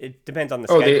 It depends on the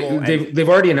schedule. They've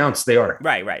already announced they are.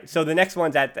 Right. So the next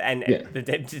one's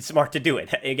it's smart to do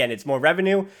it. Again, it's more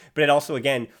revenue, but it also,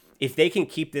 again, if they can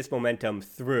keep this momentum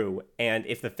through, and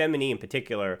if the Femení in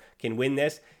particular can win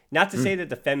this, not to say that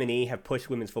the Femení have pushed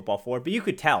women's football forward, but you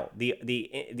could tell the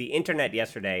internet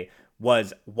yesterday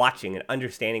was watching and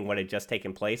understanding what had just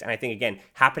taken place. And I think, again,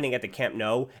 happening at the Camp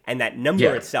Nou, and that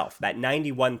number itself, that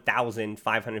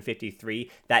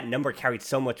 91,553, that number carried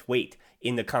so much weight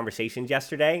in the conversations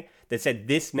yesterday that said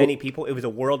this many people, it was a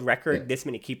world record, this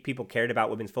many people cared about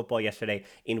women's football yesterday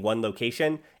in one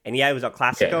location. And yeah, it was a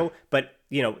Clásico, but,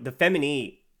 the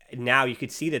Femení, now you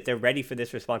could see that they're ready for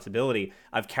this responsibility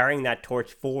of carrying that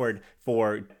torch forward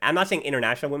for, I'm not saying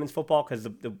international women's football, because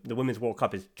the Women's World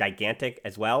Cup is gigantic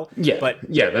as well.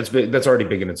 That's big. That's already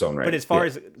big in its own right. But as far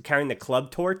as carrying the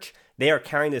club torch, they are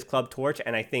carrying this club torch,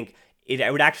 and I think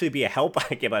it would actually be a help. I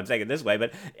can't believe I'm saying it this way,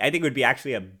 but I think it would be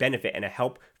actually a benefit and a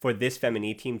help for this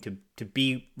Femení team to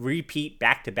be repeat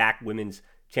back-to-back Women's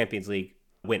Champions League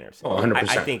winners.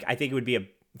 100%. I think it would be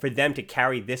for them to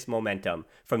carry this momentum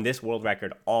from this world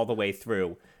record all the way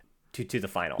through to the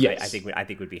final. Yes. I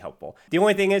think would be helpful. The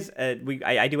only thing is,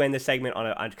 I do end this segment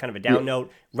on kind of a down note.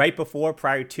 Right before,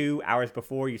 prior 2 hours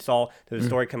before, you saw there's a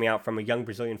story coming out from a young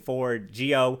Brazilian forward,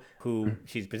 Gio, who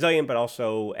she's Brazilian but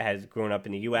also has grown up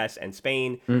in the U.S. and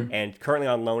Spain, and currently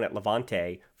on loan at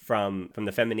Levante from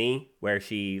the Femení, where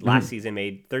she last season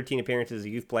made 13 appearances as a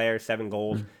youth player, 7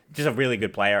 goals. Just a really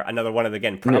good player. Another one of,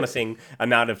 again, promising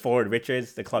amount of forward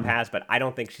riches the club has, but I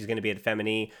don't think she's going to be at the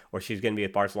Femení or she's going to be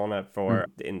at Barcelona for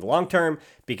in the long term,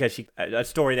 because a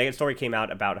story came out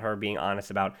about her being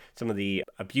honest about some of the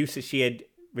abuse that she had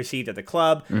received at the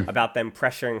club, about them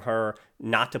pressuring her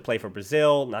not to play for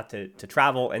Brazil, not to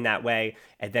travel in that way,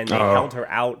 and then they held her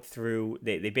out through.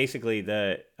 They basically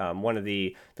one of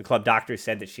the club doctors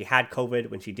said that she had COVID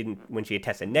when she had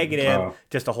tested negative,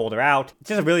 just to hold her out. It's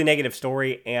just a really negative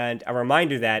story, and a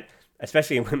reminder that,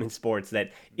 especially in women's sports,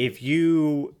 that if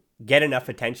you get enough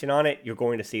attention on it, you're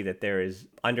going to see that there is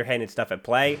underhanded stuff at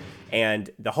play. And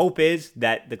the hope is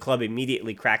that the club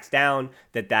immediately cracks down,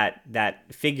 that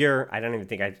figure, I don't even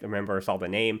think I remember or saw the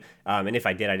name. And if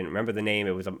I did, I didn't remember the name.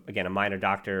 It was, again, a minor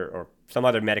doctor or some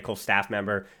other medical staff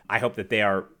member. I hope that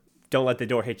don't let the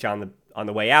door hit you on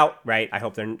the way out, right? I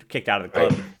hope they're kicked out of the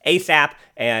club ASAP,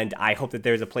 and I hope that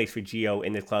there's a place for Gio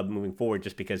in the club moving forward,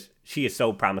 just because she is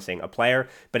so promising a player.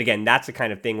 But again, that's the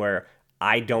kind of thing where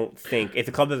I don't think, if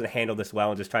the club doesn't handle this well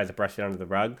and just tries to brush it under the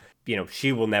rug,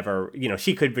 she will never,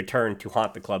 she could return to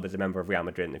haunt the club as a member of Real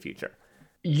Madrid in the future.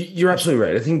 You're absolutely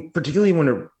right. I think particularly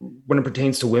when it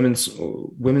pertains to women's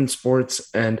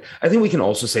sports, and I think we can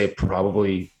also say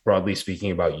probably broadly speaking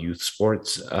about youth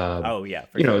sports. Sure.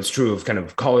 It's true of kind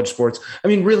of college sports. I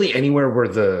mean, really anywhere where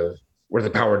the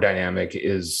power dynamic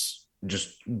is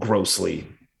just grossly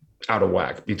out of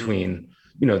whack between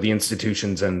the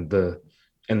institutions and the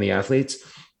athletes.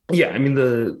 Yeah, I mean,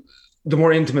 the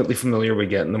more intimately familiar we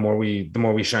get and the more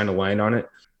we shine a light on it,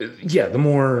 the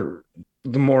more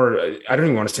I don't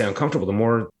even want to say uncomfortable, the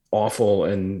more awful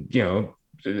and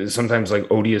sometimes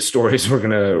like odious stories we're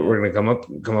gonna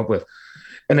come up with.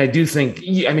 And I do think,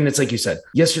 I mean, it's like you said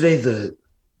yesterday,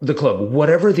 the club,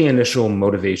 whatever the initial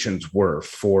motivations were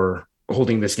for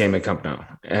holding this game at Camp Nou,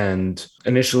 and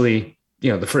initially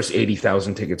the first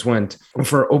 80,000 tickets went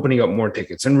for opening up more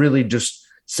tickets and really just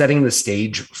setting the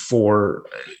stage for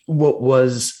what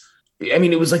was, I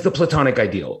mean, it was like the platonic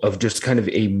ideal of just kind of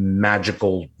a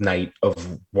magical night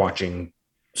of watching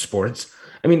sports.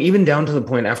 I mean, even down to the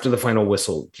point after the final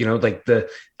whistle, like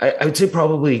I would say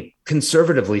probably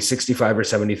conservatively 65 or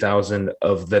 70,000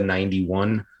 of the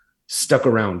 91 stuck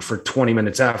around for 20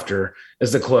 minutes after,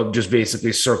 as the club just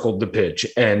basically circled the pitch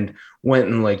and went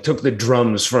and like took the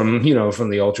drums from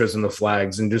the ultras and the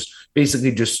flags and just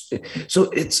basically so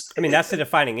it's, I mean, that's the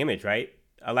defining image, right?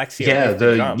 Alexia.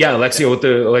 Alexia with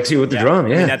the drum.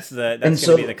 Yeah, I mean, that's going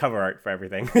to be the cover art for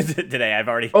everything today. I've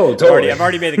already I've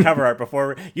already made the cover art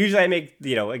before. Usually I make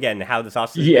again how the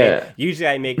sausage is made. Usually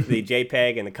I make the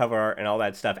JPEG and the cover art and all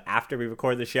that stuff after we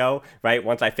record the show, right?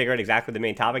 Once I figure out exactly what the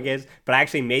main topic is. But I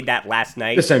actually made that last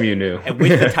night. This time you knew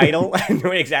with the title. I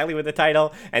knew exactly what the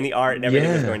title and the art and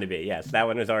everything was going to be. Yes, that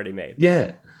one was already made.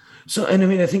 Yeah. So, and I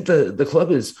mean, I think the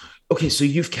club is okay. So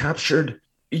you've captured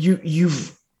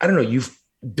you've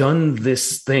done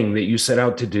this thing that you set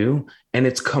out to do, and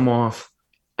it's come off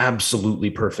absolutely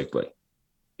perfectly.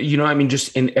 I mean,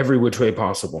 just in every which way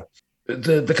possible.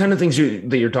 The kind of things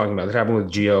that you're talking about that happened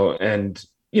with Gio, and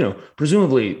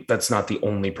presumably that's not the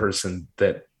only person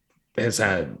that has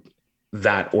had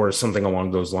that or something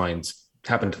along those lines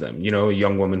happen to them. A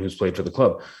young woman who's played for the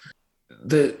club.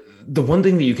 The one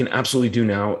thing that you can absolutely do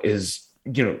now is,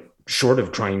 short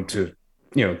of trying to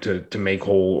make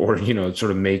whole or sort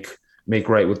of make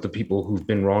right with the people who've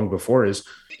been wrong before, is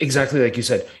exactly like you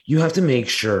said. You have to make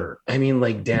sure, I mean,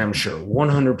 like damn sure,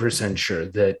 100% sure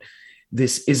that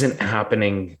this isn't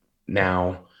happening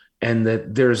now, and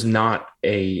that there's not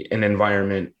an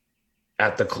environment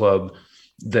at the club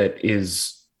that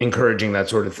is encouraging that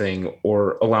sort of thing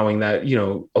or allowing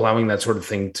that sort of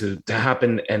thing to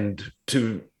happen and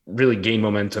to really gain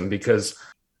momentum, because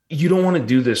you don't want to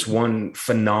do this one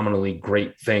phenomenally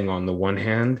great thing on the one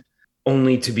hand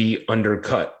only to be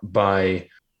undercut by,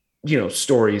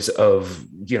 stories of,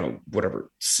 whatever,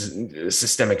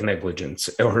 systemic negligence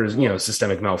or,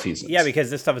 systemic malfeasance. Yeah, because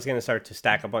this stuff is going to start to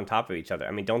stack up on top of each other.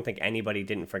 I mean, don't think anybody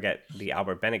didn't forget the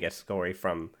Albert Benegas story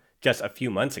from just a few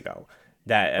months ago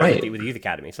with the youth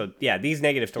academy. So yeah, these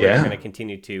negative stories are going to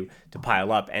continue to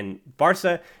pile up. And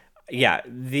Barca,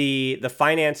 the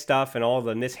finance stuff and all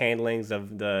the mishandlings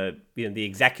of the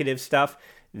executive stuff,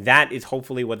 that is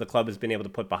hopefully what the club has been able to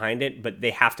put behind it, but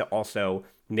they have to also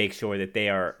make sure that they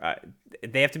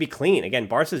have to be clean. Again,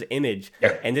 Barca's image,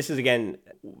 and this is, again,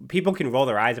 people can roll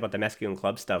their eyes about the Messi-owned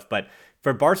club stuff, but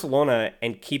for Barcelona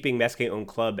and keeping Messi-owned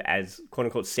club as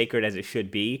quote-unquote sacred as it should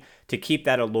be, to keep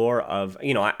that allure of,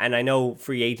 and I know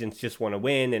free agents just want to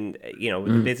win, and,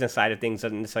 the business side of things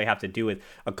doesn't necessarily have to do with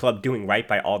a club doing right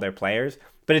by all their players,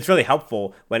 but it's really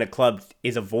helpful when a club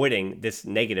is avoiding this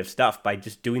negative stuff by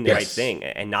just doing the right thing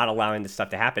and not allowing this stuff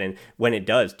to happen. And when it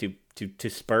does, to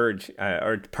purge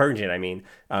it,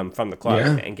 from the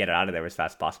club and get it out of there as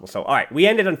fast as possible. So, all right, we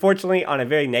ended, unfortunately, on a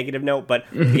very negative note, but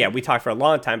we talked for a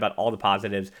long time about all the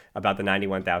positives about the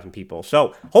 91,000 people.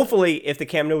 So hopefully, if the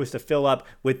Camp Nou is to fill up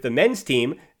with the men's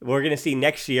team, we're going to see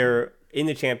next year in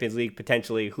the Champions League,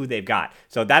 potentially, who they've got.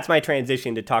 So that's my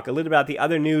transition to talk a little about the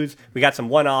other news. We got some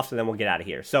one-offs, and then we'll get out of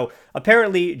here. So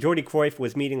apparently, Jordi Cruyff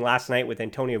was meeting last night with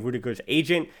Antonio Rudiger's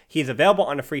agent. He's available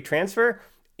on a free transfer,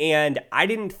 and I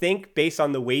didn't think, based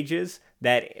on the wages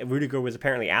that Rudiger was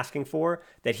apparently asking for,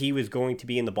 that he was going to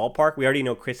be in the ballpark. We already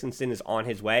know Christensen is on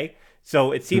his way.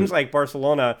 So it seems like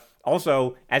Barcelona,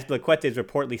 also, as Blaqueta is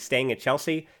reportedly staying at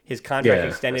Chelsea, his contract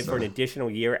extended for an additional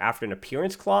year after an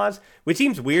appearance clause, which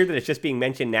seems weird that it's just being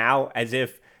mentioned now as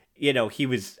if, he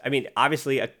was,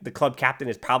 obviously the club captain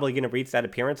is probably going to reach that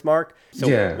appearance mark.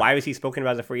 So why was he spoken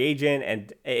about as a free agent?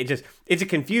 And it's a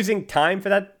confusing time for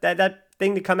that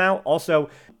thing to come out. Also,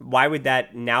 why would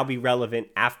that now be relevant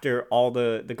after all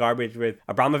the garbage with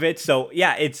Abramovich? So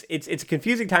yeah, it's a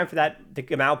confusing time for that to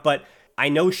come out, but I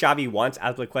know Xavi wants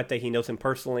Azpilicueta. He knows him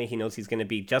personally. He knows he's going to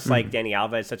be just like Dani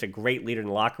Alves, such a great leader in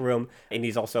the locker room. And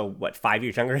he's also, 5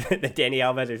 years younger than Dani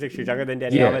Alves, or 6 years younger than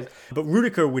Dani Alves. But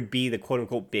Rudiger would be the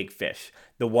quote-unquote big fish,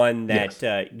 the one that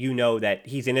that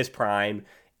he's in his prime.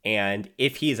 And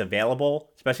if he is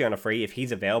available, especially on a free, if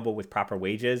he's available with proper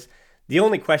wages. The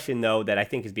only question, though, that I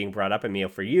think is being brought up, Emil,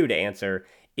 for you to answer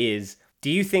is, do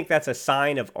you think that's a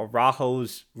sign of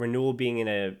Araujo's renewal being in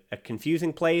a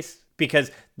confusing place?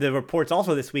 Because the reports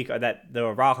also this week are that the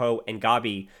Araujo and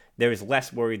Gabi, there is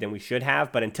less worry than we should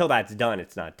have, but until that's done,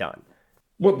 it's not done.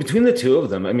 Well, between the two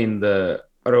of them, the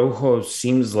Araujo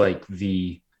seems like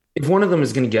if one of them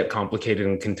is going to get complicated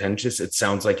and contentious, it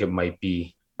sounds like it might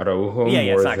be Araujo. Yeah,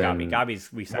 it's not Gabi.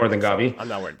 Gabi's more than Gabi. I'm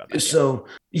not worried about that. So,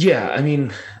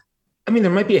 there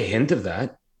might be a hint of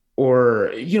that,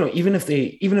 or, even if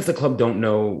the club don't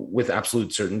know with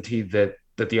absolute certainty that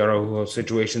the Araujo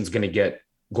situation is going to get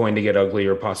ugly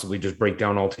or possibly just break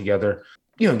down altogether,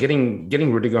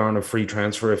 getting Rudiger on a free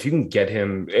transfer, if you can get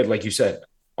him, like you said,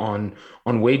 on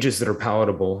wages that are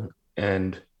palatable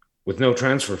and with no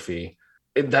transfer fee,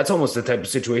 that's almost the type of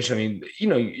situation. I mean,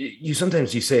 you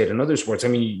sometimes you say it in other sports. I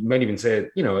mean, you might even say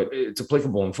it, it's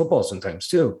applicable in football sometimes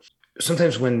too.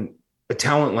 Sometimes when a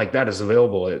talent like that is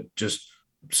available at just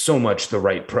so much the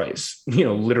right price,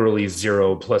 literally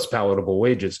zero plus palatable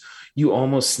wages, you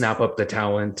almost snap up the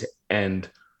talent and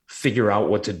figure out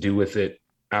what to do with it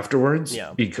afterwards.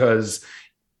 Yeah. Because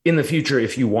in the future,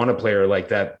 if you want a player like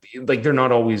that, like they're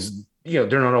not always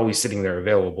sitting there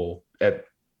available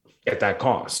at that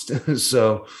cost.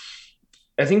 So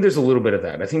I think there's a little bit of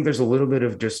that. I think there's a little bit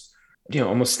of just,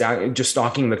 almost just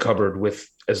stocking the cupboard with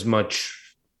as much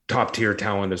top tier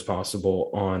talent as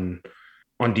possible on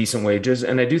decent wages.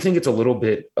 And I do think it's a little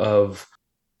bit of,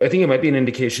 I think it might be an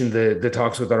indication that the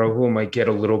talks with Araujo might get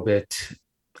a little bit,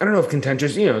 I don't know if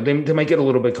contentious, they might get a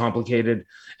little bit complicated.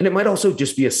 And it might also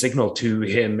just be a signal to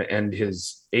him and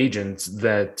his agents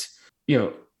that,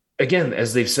 again,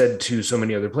 as they've said to so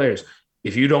many other players,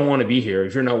 if you don't want to be here,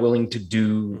 if you're not willing to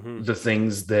do the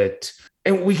things that,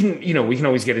 and we can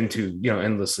always get into,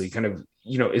 endlessly kind of,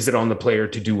 is it on the player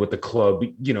to do what the club,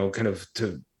 kind of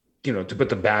to put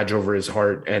the badge over his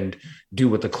heart and do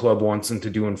what the club wants him to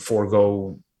do and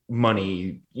forego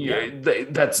money. Yeah.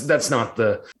 That's not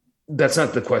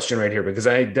the question right here, because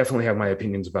I definitely have my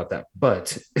opinions about that.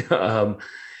 But,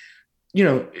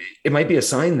 it might be a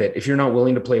sign that if you're not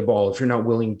willing to play ball, if you're not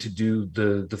willing to do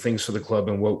the things for the club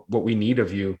and what we need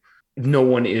of you, no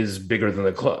one is bigger than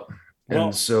the club.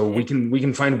 And so we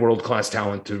can find world-class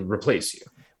talent to replace you.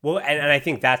 Well, and I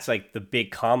think that's like the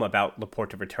big calm about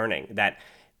Laporta returning, that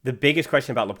the biggest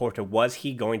question about Laporta, was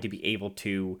he going to be able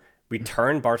to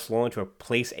return Barcelona to a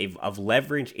place of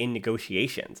leverage in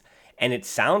negotiations? And it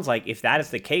sounds like if that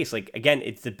is the case, like, again,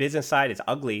 it's the business side, it's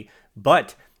ugly,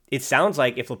 but it sounds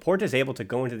like if Laporta is able to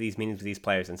go into these meetings with these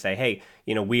players and say, hey,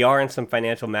 we are in some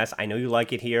financial mess. I know you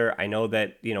like it here. I know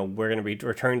that, we're going to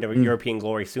return to European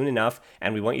glory soon enough,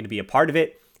 and we want you to be a part of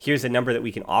it. Here's a number that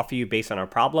we can offer you based on our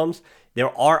problems.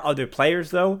 There are other players,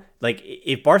 though. Like,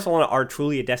 if Barcelona are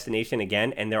truly a destination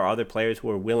again, and there are other players who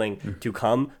are willing to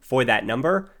come for that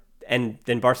number, and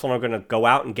then Barcelona are going to go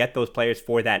out and get those players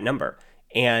for that number.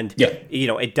 And,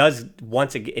 it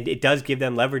does give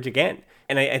them leverage again.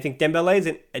 And I think Dembele is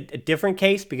a different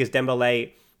case, because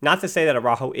Dembele, not to say that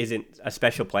Araujo isn't a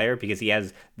special player, because he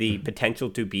has the potential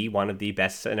to be one of the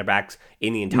best center backs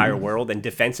in the entire world. And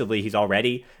defensively, he's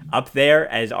already up there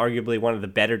as arguably one of the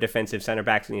better defensive center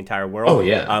backs in the entire world. Oh,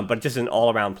 yeah. But just an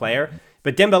all-around player.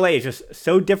 But Dembele is just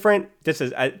so different, just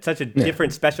such a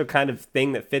different, special kind of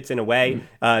thing that fits in a way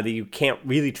that you can't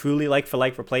really truly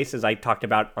like-for-like replace, as I talked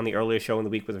about on the earlier show in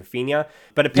the week with Rafinha.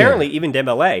 But apparently, even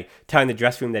Dembele telling the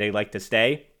dressing room that he'd like to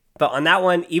stay. But on that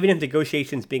one, even if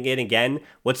negotiations begin again,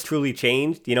 what's truly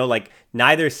changed?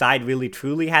 Neither side really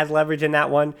truly has leverage in that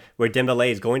one, where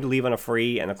Dembele is going to leave on a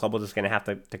free and the club is just going to have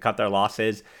to cut their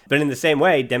losses. But in the same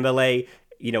way, Dembele,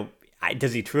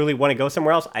 does he truly want to go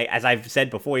somewhere else? As I've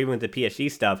said before, even with the PSG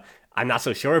stuff, I'm not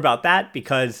so sure about that,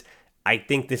 because I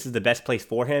think this is the best place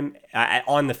for him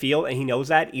on the field, and he knows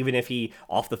that, even if he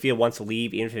off the field wants to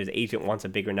leave, even if his agent wants a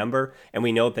bigger number. And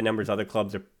we know that the numbers other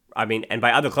clubs are, and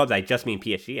by other clubs, I just mean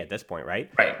PSG at this point, right?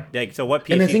 Right. So what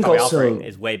PSG is offering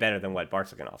is way better than what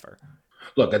Barca can offer.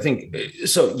 Look, I think,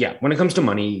 so yeah, when it comes to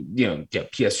money,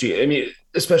 PSG, I mean,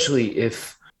 especially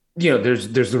if, there's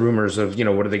the rumors of,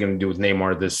 what are they going to do with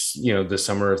Neymar this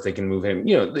summer if they can move him?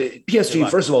 The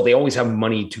PSG, first of all, they always have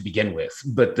money to begin with,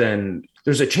 but then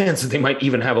there's a chance that they might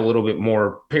even have a little bit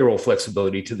more payroll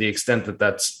flexibility, to the extent that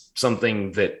that's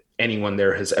something that anyone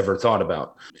there has ever thought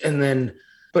about. And then,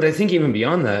 but I think even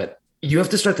beyond that, you have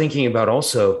to start thinking about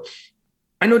also,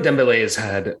 I know Dembele has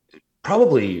had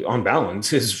probably on balance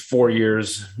his 4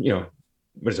 years, what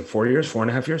is it, 4 years,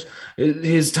 4.5 years?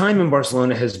 His time in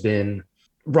Barcelona has been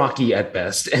rocky at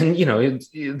best. And,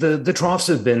 the troughs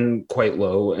have been quite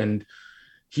low, and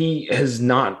he has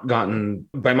not gotten,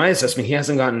 by my assessment, he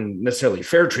hasn't gotten necessarily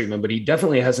fair treatment, but he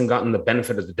definitely hasn't gotten the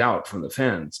benefit of the doubt from the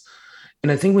fans.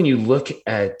 And I think when you look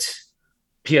at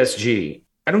PSG,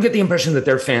 I don't get the impression that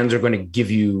their fans are going to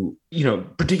give you,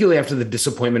 particularly after the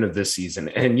disappointment of this season.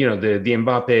 And, the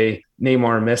Mbappe,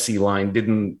 Neymar, Messi line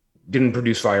didn't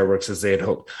produce fireworks as they had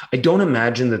hoped. I don't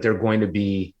imagine that they're going to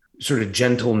be sort of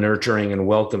gentle, nurturing, and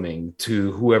welcoming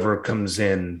to whoever comes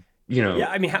in, Yeah,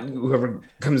 I mean, whoever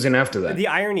comes in after that. The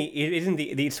irony isn't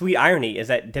the sweet irony is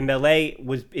that Dembele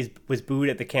was booed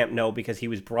at the Camp Nou because he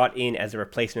was brought in as a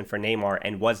replacement for Neymar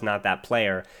and was not that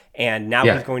player, and now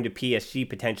he's going to PSG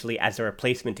potentially as a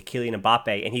replacement to Kylian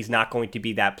Mbappe, and he's not going to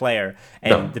be that player,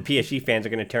 and the PSG fans are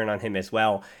going to turn on him as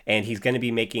well, and he's going to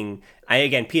be making.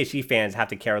 Again, PSG fans have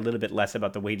to care a little bit less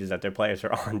about the wages that their players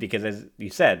are on because, as you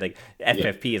said, like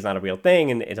FFP is not a real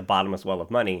thing and it's a bottomless well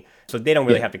of money, so they don't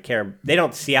really have to care. They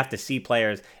don't have to see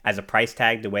players as a price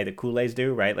tag the way that Kool-Aids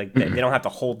do, right? Like they don't have to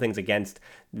hold things against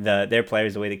their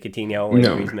players the way that Coutinho and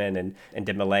Griezmann and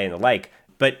Dembele and the like.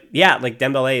 But yeah, like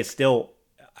Dembele is still.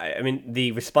 I mean,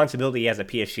 the responsibility as a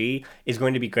PSG is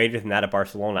going to be greater than that at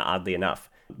Barcelona, oddly enough.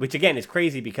 Which again is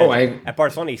crazy because at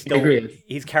Barcelona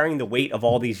he's carrying the weight of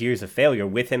all these years of failure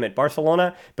with him at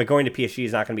Barcelona, but going to PSG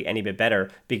is not going to be any bit better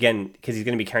because he's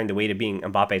going to be carrying the weight of being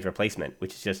Mbappe's replacement,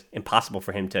 which is just impossible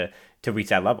for him to reach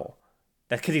that level.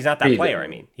 That's because he's not that player. I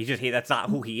mean, that's not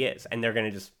who he is, and they're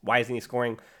going to why isn't he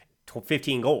scoring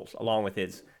 15 goals along with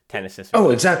his 10 assists? Oh,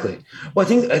 exactly. Well,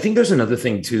 I think there's another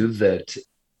thing too that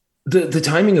the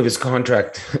timing of his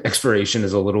contract expiration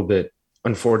is a little bit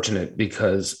unfortunate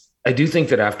because I do think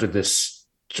that after this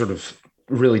sort of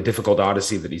really difficult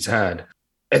odyssey that he's had,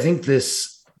 I think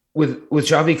this with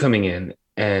Xavi coming in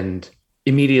and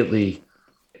immediately,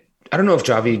 I don't know if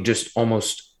Xavi just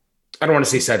almost, I don't want to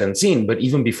say sight unseen, but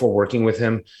even before working with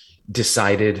him,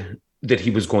 decided that he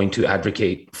was going to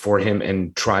advocate for him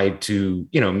and tried to,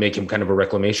 make him kind of a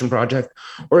reclamation project,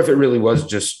 or if it really was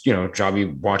just,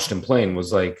 Xavi watched him play and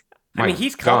was like, I mean,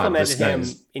 he's complimented him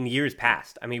in years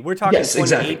past. I mean, we're talking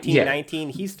 2018, 19.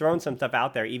 He's thrown some stuff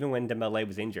out there, even when Dembele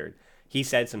was injured. He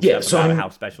said some stuff about how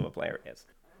special a player is.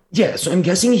 Yeah, so I'm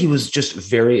guessing he was just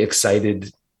very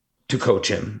excited to coach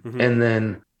him. Mm-hmm. And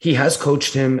then he has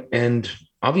coached him, and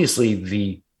obviously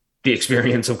the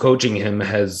experience of coaching him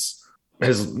has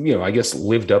I guess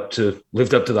lived up to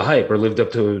the hype, or lived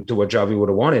up to what Xavi would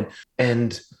have wanted.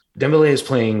 And Dembele is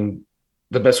playing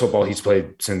the best football he's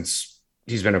played since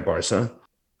he's been at Barca.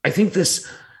 I think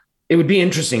it would be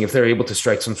interesting if they're able to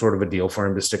strike some sort of a deal for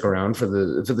him to stick around for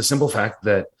the simple fact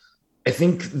that I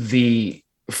think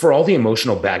for all the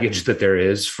emotional baggage that there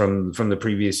is from the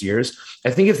previous years,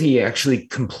 I think if he actually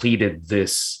completed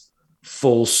this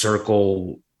full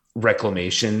circle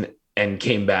reclamation and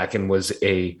came back and was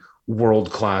a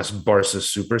world-class Barca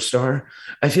superstar,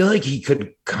 I feel like he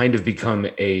could kind of become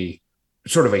a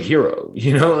sort of a hero,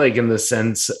 like in the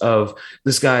sense of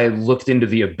this guy looked into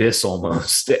the abyss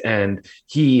almost, and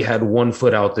he had one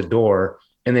foot out the door,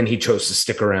 and then he chose to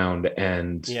stick around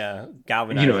and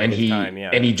galvanize, and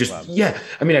he just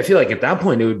I mean, I feel like at that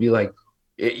point it would be like,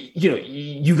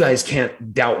 you guys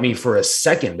can't doubt me for a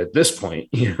second at this point,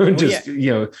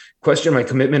 question my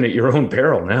commitment at your own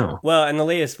peril now. Well, and the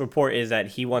latest report is that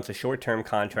he wants a short-term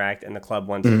contract and the club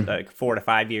wants like 4 to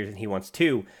 5 years and he wants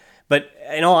 2. But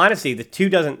in all honesty, the 2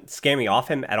 doesn't scare me off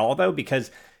him at all, though, because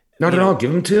not at all.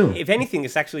 Give him 2. If anything,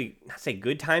 it's actually not say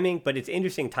good timing, but it's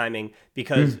interesting timing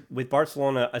because with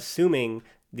Barcelona assuming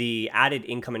the added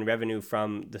income and revenue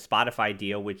from the Spotify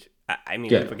deal, which I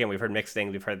mean, again, we've heard mixed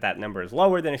things. We've heard that number is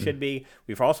lower than it should be.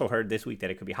 We've also heard this week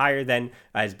that it could be higher than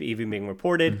as even being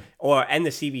reported, and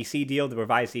the CVC deal, the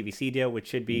revised CVC deal, which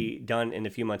should be done in a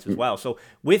few months as well. So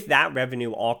with that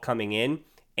revenue all coming in,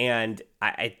 and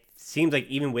I seems like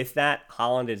even with that,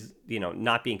 Haaland is,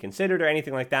 not being considered or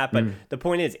anything like that. But the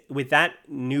point is, with that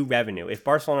new revenue, if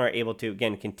Barcelona are able to,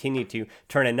 again, continue to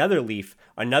turn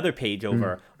another page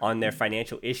over on their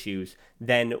financial issues,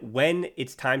 then when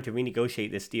it's time to renegotiate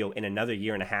this deal in another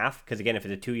year and a half, because again, if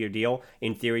it's a 2-year deal,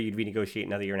 in theory, you'd renegotiate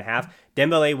another year and a half.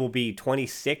 Dembele will be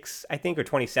 26, I think, or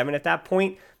 27 at that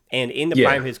point, and in the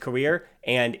prime of his career.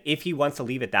 And if he wants to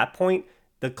leave at that point,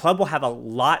 the club will have a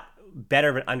lot better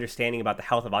of an understanding about the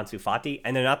health of Ansu Fati,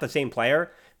 and they're not the same player,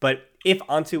 but if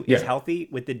Ansu is healthy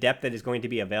with the depth that is going to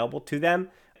be available to them,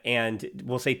 and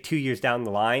we'll say 2 years down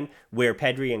the line where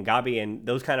Pedri and Gabi and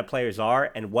those kind of players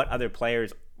are, and what other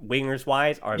players wingers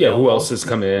wise are available, who else has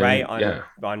come in right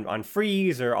on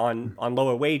freeze or on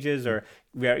lower wages, or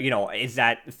is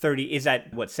that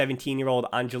 17-year-old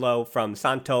Angelo from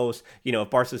Santos, if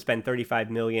Barca spend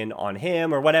 35 million on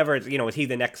him or whatever, is he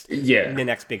the next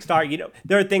big star?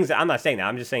 There are things that I'm not saying that.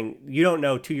 I'm just saying you don't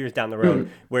know 2 years down the road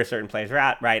where certain players are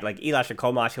at, right? Like Ilash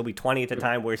Komash, he'll be 20 at the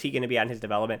time. Where's he going to be at in his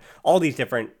development? All these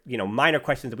different, minor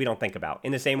questions that we don't think about.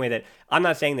 In the same way that I'm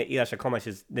not saying that Ilash Komash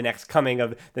is the next coming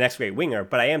of the next great winger,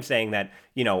 but I am saying that,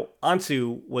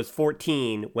 Ansu was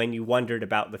 14 when you wondered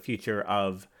about the future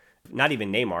of Not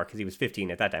even Neymar, because he was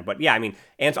 15 at that time. But yeah, I mean,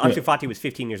 Ansu Fati was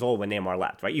 15 years old when Neymar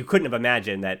left, right? You couldn't have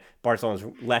imagined that Barcelona's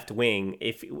left wing,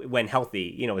 when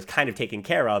healthy, was kind of taken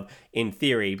care of in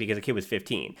theory because the kid was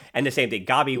 15. And the same thing,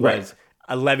 Gabi was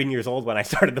 11 years old when I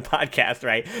started the podcast,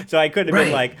 right? So I could have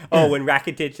been like, oh, when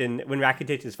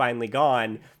Rakitic is finally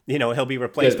gone, he'll be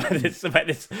replaced by this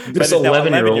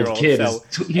 11-year-old kid.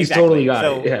 So, he's totally got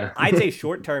it. Yeah. I'd say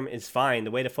short term is fine.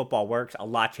 The way the football works, a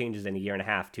lot changes in a year and a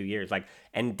half, 2 years.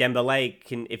 And Dembele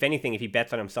can, if anything, if he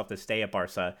bets on himself to stay at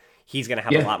Barca, he's going to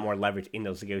have a lot more leverage in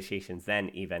those negotiations then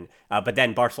even. But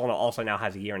then Barcelona also now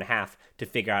has a year and a half to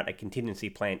figure out a contingency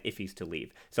plan if he's to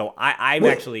leave. So I'm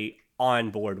actually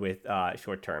on board with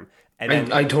short term. And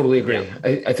then, I totally agree.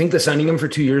 Yeah. I think the signing him for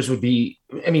 2 years would be,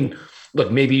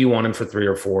 look, maybe you want him for 3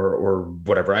 or 4 or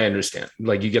whatever. I understand.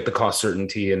 Like, you get the cost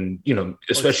certainty and,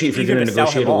 especially if you're going to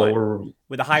negotiate a lower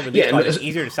with a high release clause, it's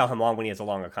easier to sell him on when he has a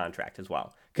longer contract as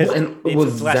well. And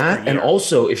with that, and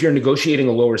also if you're negotiating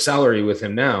a lower salary with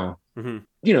him now,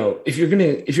 if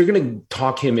you're gonna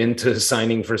talk him into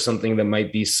signing for something that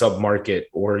might be sub-market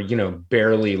or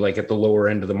barely like at the lower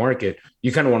end of the market,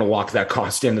 you kind of want to lock that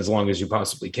cost in as long as you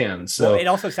possibly can. So it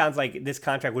also sounds like this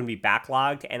contract wouldn't be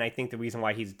backlogged, and I think the reason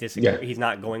why he's he's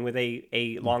not going with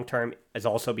a long term is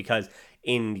also because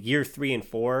in year 3 and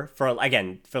 4 for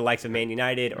the likes of Man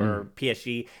United or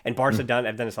PSG and Barca have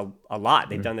done this a lot.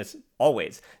 They've done this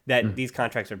always, that these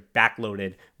contracts are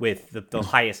backloaded with the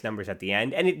highest numbers at the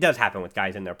end. And it does happen with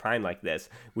guys in their prime like this,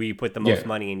 where you put the most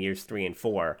money in years 3 and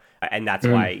 4. And that's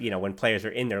why, when players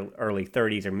are in their early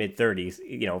 30s or mid 30s,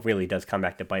 it really does come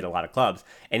back to bite a lot of clubs.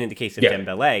 And in the case of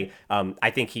Dembele,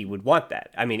 I think he would want that.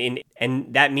 I mean,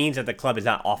 and that means that the club is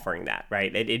not offering that,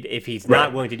 right? If he's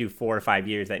not willing to do 4 or 5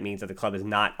 years, that means that the club is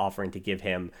not offering to give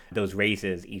him those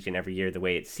raises each and every year the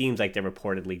way it seems like they're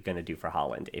reportedly going to do for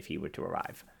Haaland if he were to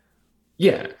arrive.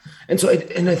 Yeah. And so, I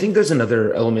think there's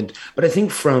another element, but I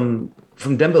think from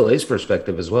Dembele's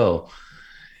perspective as well,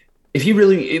 if he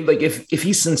really, if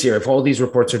he's sincere, if all these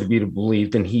reports are to be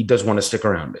believed, then he does want to stick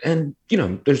around. And,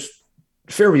 there's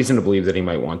fair reason to believe that he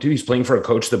might want to. He's playing for a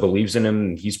coach that believes in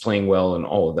him. He's playing well and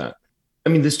all of that. I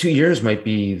mean, this 2 years might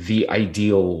be the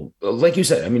ideal, like you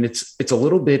said. I mean, it's a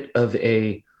little bit of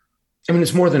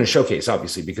it's more than a showcase,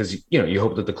 obviously, because, you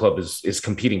hope that the club is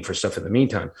competing for stuff in the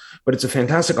meantime, but it's a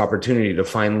fantastic opportunity to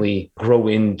finally grow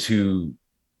into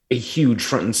a huge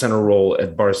front and center role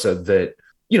at Barca that,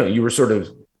 you were sort of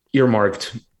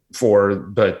earmarked for,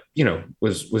 but,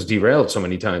 was derailed so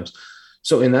many times.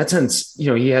 So in that sense,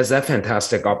 he has that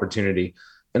fantastic opportunity.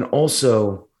 And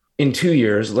also in 2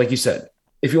 years, like you said,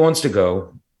 if he wants to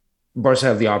go, Barca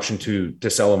have the option to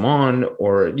sell him on,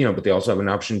 or, but they also have an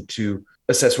option to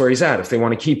assess where he's at if they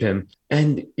want to keep him.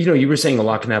 And, you were saying a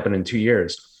lot can happen in 2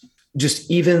 years. Just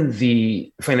even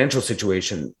the financial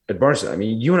situation at Barca. I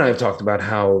mean, you and I have talked about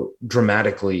how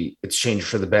dramatically it's changed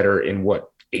for the better in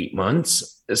 8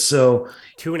 months? So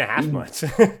 2.5 months.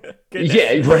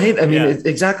 Yeah, right. I mean,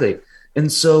 exactly.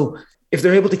 And so if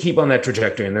they're able to keep on that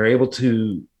trajectory and they're able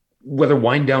to whether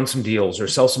wind down some deals or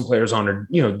sell some players on or,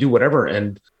 do whatever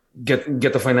and get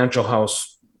the financial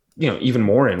house, even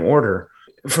more in order.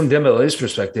 From Dembele's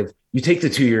perspective, you take the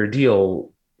 2-year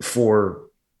deal for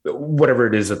whatever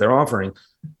it is that they're offering.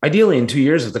 Ideally, in 2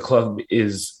 years, if the club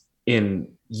is in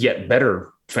yet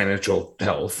better financial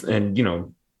health and,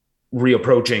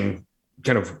 reapproaching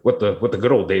kind of what the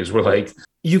good old days were like,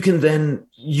 you can then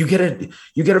you get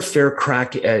a fair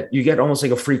crack at, you get almost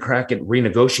like a free crack at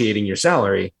renegotiating your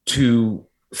salary to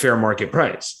fair market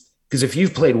price. Because if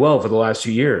you've played well for the last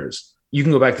 2 years, you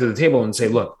can go back to the table and say,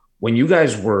 look, when you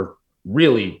guys were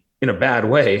really in a bad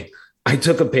way, I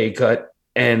took a pay cut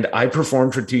and I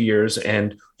performed for 2 years.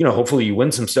 And, hopefully you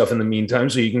win some stuff in the meantime.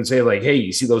 So you can say like, hey,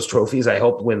 you see those trophies? I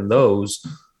helped win those.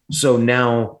 So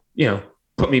now,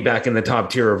 put me back in the top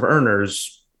tier of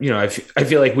earners. I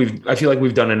feel like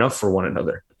we've done enough for one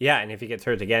another. Yeah. And if he gets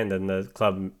hurt again, then the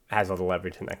club has all the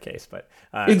leverage in that case. But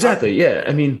exactly. Yeah.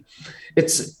 I mean,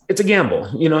 it's a gamble,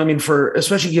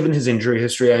 especially given his injury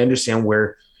history. I understand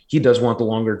where he does want the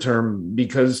longer term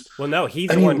because. Well, no,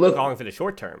 he's the one calling for the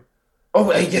short term.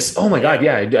 Oh, yes. Oh my God.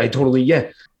 Yeah. I totally.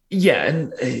 Yeah. Yeah.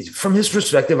 And from his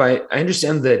perspective, I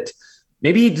understand that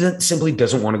maybe he simply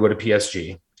doesn't want to go to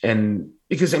PSG. And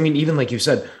because, even like you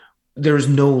said, there's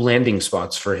no landing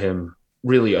spots for him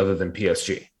really other than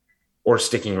PSG or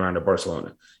sticking around at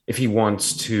Barcelona. If he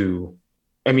wants to,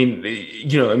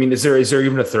 is there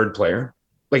even a third player?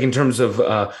 Like in terms of,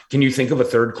 can you think of a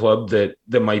third club that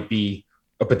might be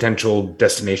a potential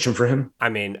destination for him?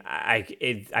 I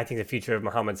think the future of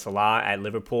Mohamed Salah at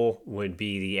Liverpool would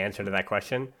be the answer to that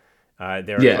question.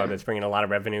 They're a club that's bringing a lot of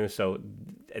revenue. So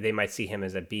they might see him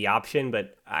as a B option,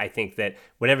 but I think that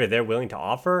whatever they're willing to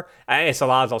offer,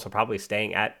 Salah is also probably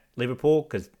staying at Liverpool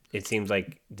because it seems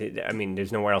like, I mean,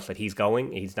 there's nowhere else that he's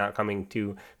going. He's not coming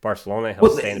to Barcelona.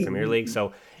 He'll stay in the Premier League.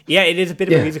 So, yeah, it is a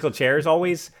bit of a musical chair as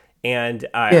always. And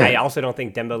I also don't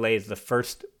think Dembele is the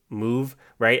first move,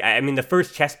 right? I mean, the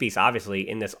first chess piece, obviously,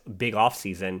 in this big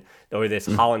offseason, or this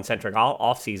Holland-centric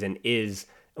offseason, is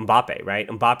Mbappe, right?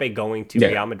 Mbappe going to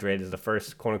Real Madrid is the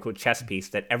first quote-unquote chess piece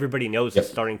that everybody knows is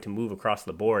starting to move across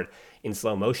the board in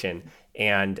slow motion.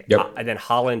 And then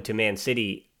Holland to Man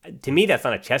City, to me, that's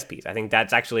not a chess piece. I think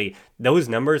that's actually, those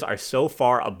numbers are so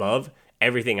far above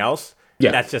everything else.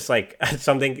 That's just like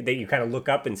something that you kind of look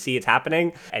up and see it's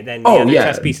happening. And then the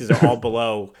chess pieces are all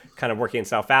below, kind of working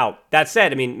itself out. That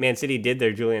said, I mean, Man City did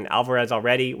their Julian Alvarez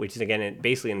already, which is, again,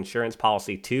 basically an insurance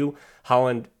policy too.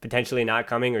 Holland potentially not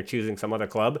coming or choosing some other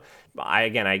club. I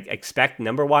expect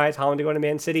number-wise Holland to go to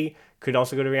Man City. Could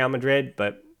also go to Real Madrid,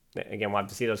 but again, we'll have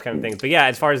to see those kind of things. But yeah,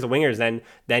 as far as the wingers,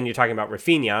 then you're talking about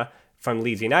Rafinha from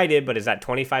Leeds United, but is that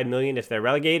 25 million if they're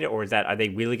relegated, or are they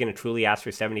really going to truly ask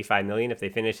for 75 million if they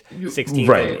finish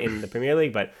 16th in the Premier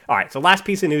League? But all right, so last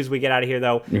piece of news we get out of here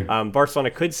though,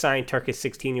 Barcelona could sign Turkish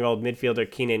 16-year-old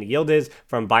midfielder Kenan Yildiz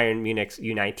from Bayern Munich's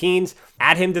U19s.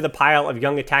 Add him to the pile of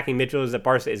young attacking midfielders that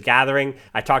Barca is gathering.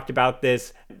 I talked about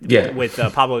this with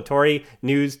Pablo Torre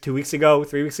news 3 weeks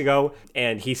ago,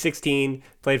 and he's 16.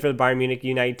 Played for the Bayern Munich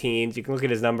U19s. You can look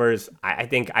at his numbers. I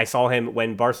think I saw him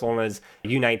when Barcelona's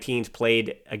U19s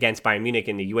played against Bayern Munich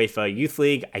in the UEFA Youth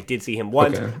League. I did see him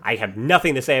once. Okay. I have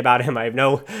nothing to say about him.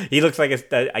 He looks like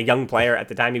a young player. At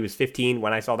the time, he was 15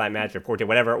 when I saw that match, or 14,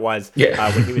 whatever it was,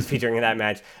 when he was featuring in that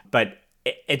match. But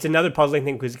it's another puzzling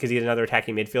thing because he's another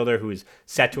attacking midfielder who's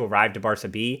set to arrive to Barca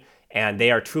B. And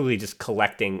they are truly just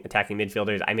collecting attacking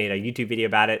midfielders. I made a YouTube video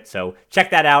about it, so check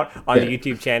that out on the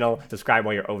YouTube channel. Subscribe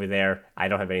while you're over there. I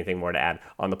don't have anything more to add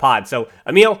on the pod. So,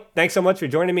 Emil, thanks so much for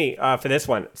joining me for this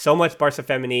one. So much Barca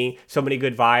Femení, so many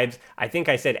good vibes. I think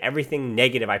I said everything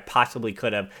negative I possibly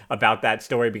could have about that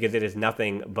story because it is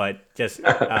nothing but just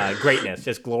greatness,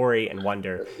 just glory and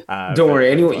wonder. Don't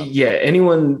worry,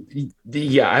 anyone.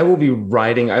 I will be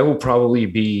riding. I will probably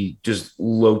be just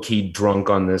low-key drunk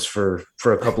on this for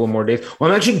a couple of more days. Well,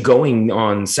 I'm actually going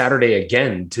on Saturday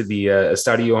again to the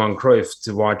Estadio Johan Cruyff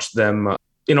to watch them,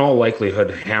 in all likelihood,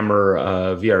 hammer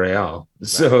Villarreal.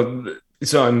 So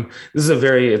it's a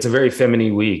very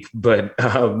Femení week. But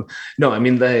no, I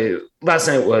mean, the last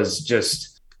night was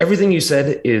just everything you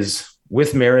said is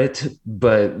with merit,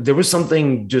 but there was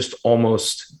something just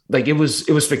almost like it was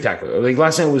spectacular. Like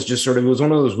last night was just it was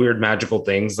one of those weird magical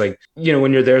things. Like,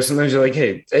 when you're there, sometimes you're like,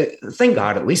 hey, thank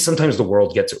God, at least sometimes the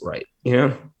world gets it right,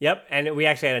 Yep. And we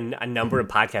actually had a number of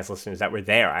podcast listeners that were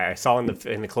there. I saw in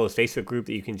the closed Facebook group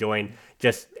that you can join.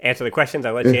 Just answer the questions.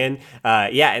 I let you in.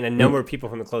 And a number of people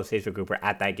from the closed Facebook group were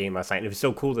at that game last night. And it was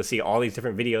so cool to see all these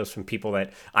different videos from people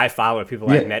that I follow, people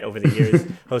I've met over the years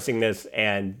hosting this,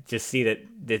 and just see that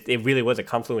it really was a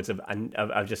confluence of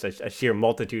just a sheer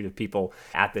multitude of people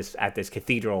at this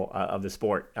cathedral of the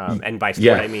sport. And by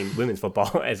sport, I mean women's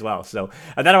football as well. So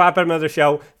that'll wrap up another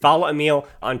show. Follow Emil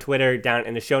on Twitter down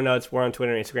in the show notes. We're on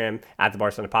Twitter and Instagram at the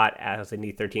Barcelona Pod, as in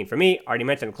Need13 for me. Already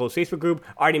mentioned the closed Facebook group.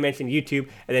 Already mentioned YouTube.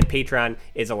 And then Patreon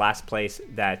is the last place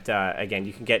that, again,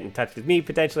 you can get in touch with me.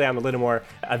 Potentially, I'm a little more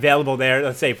available there,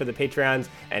 let's say, for the Patreons.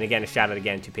 And again, a shout out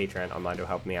again to Patreon Armando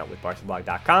helping me out with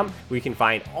BarcaBlog.com, where you can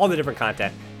find all the different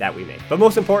content that we make. But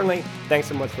most importantly, thanks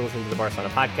so much for listening to the Barcelona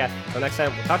Podcast. Until next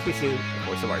time, we'll talk to you soon.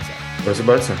 Forza Barca. Forza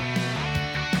Barca.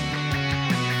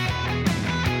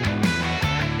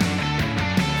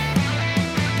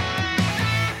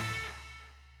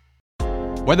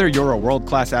 Whether you're a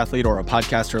world-class athlete or a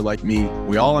podcaster like me,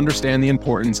 we all understand the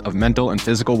importance of mental and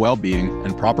physical well-being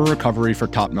and proper recovery for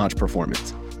top-notch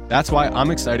performance. That's why I'm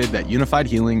excited that Unified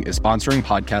Healing is sponsoring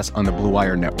podcasts on the Blue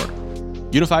Wire Network.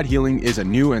 Unified Healing is a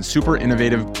new and super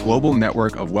innovative global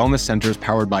network of wellness centers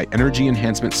powered by Energy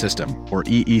Enhancement System, or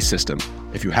EE System.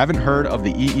 If you haven't heard of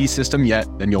the EE System yet,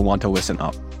 then you'll want to listen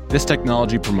up. This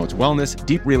technology promotes wellness,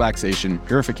 deep relaxation,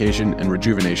 purification, and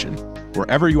rejuvenation.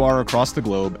 Wherever you are across the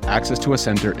globe, access to a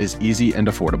center is easy and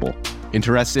affordable.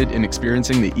 Interested in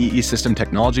experiencing the EE System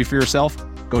technology for yourself?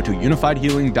 Go to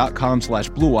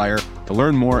unifiedhealing.com/bluewire to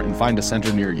learn more and find a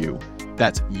center near you.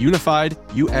 That's unified,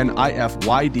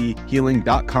 UNIFYD,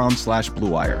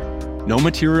 healing.com/bluewire. No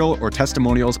material or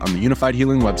testimonials on the Unified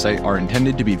Healing website are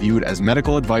intended to be viewed as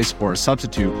medical advice or a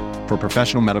substitute for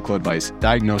professional medical advice,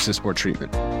 diagnosis, or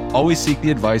treatment. Always seek the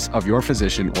advice of your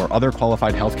physician or other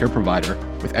qualified healthcare provider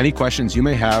with any questions you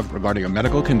may have regarding a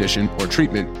medical condition or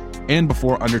treatment and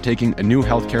before undertaking a new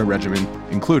healthcare regimen,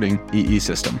 including EE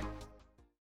System.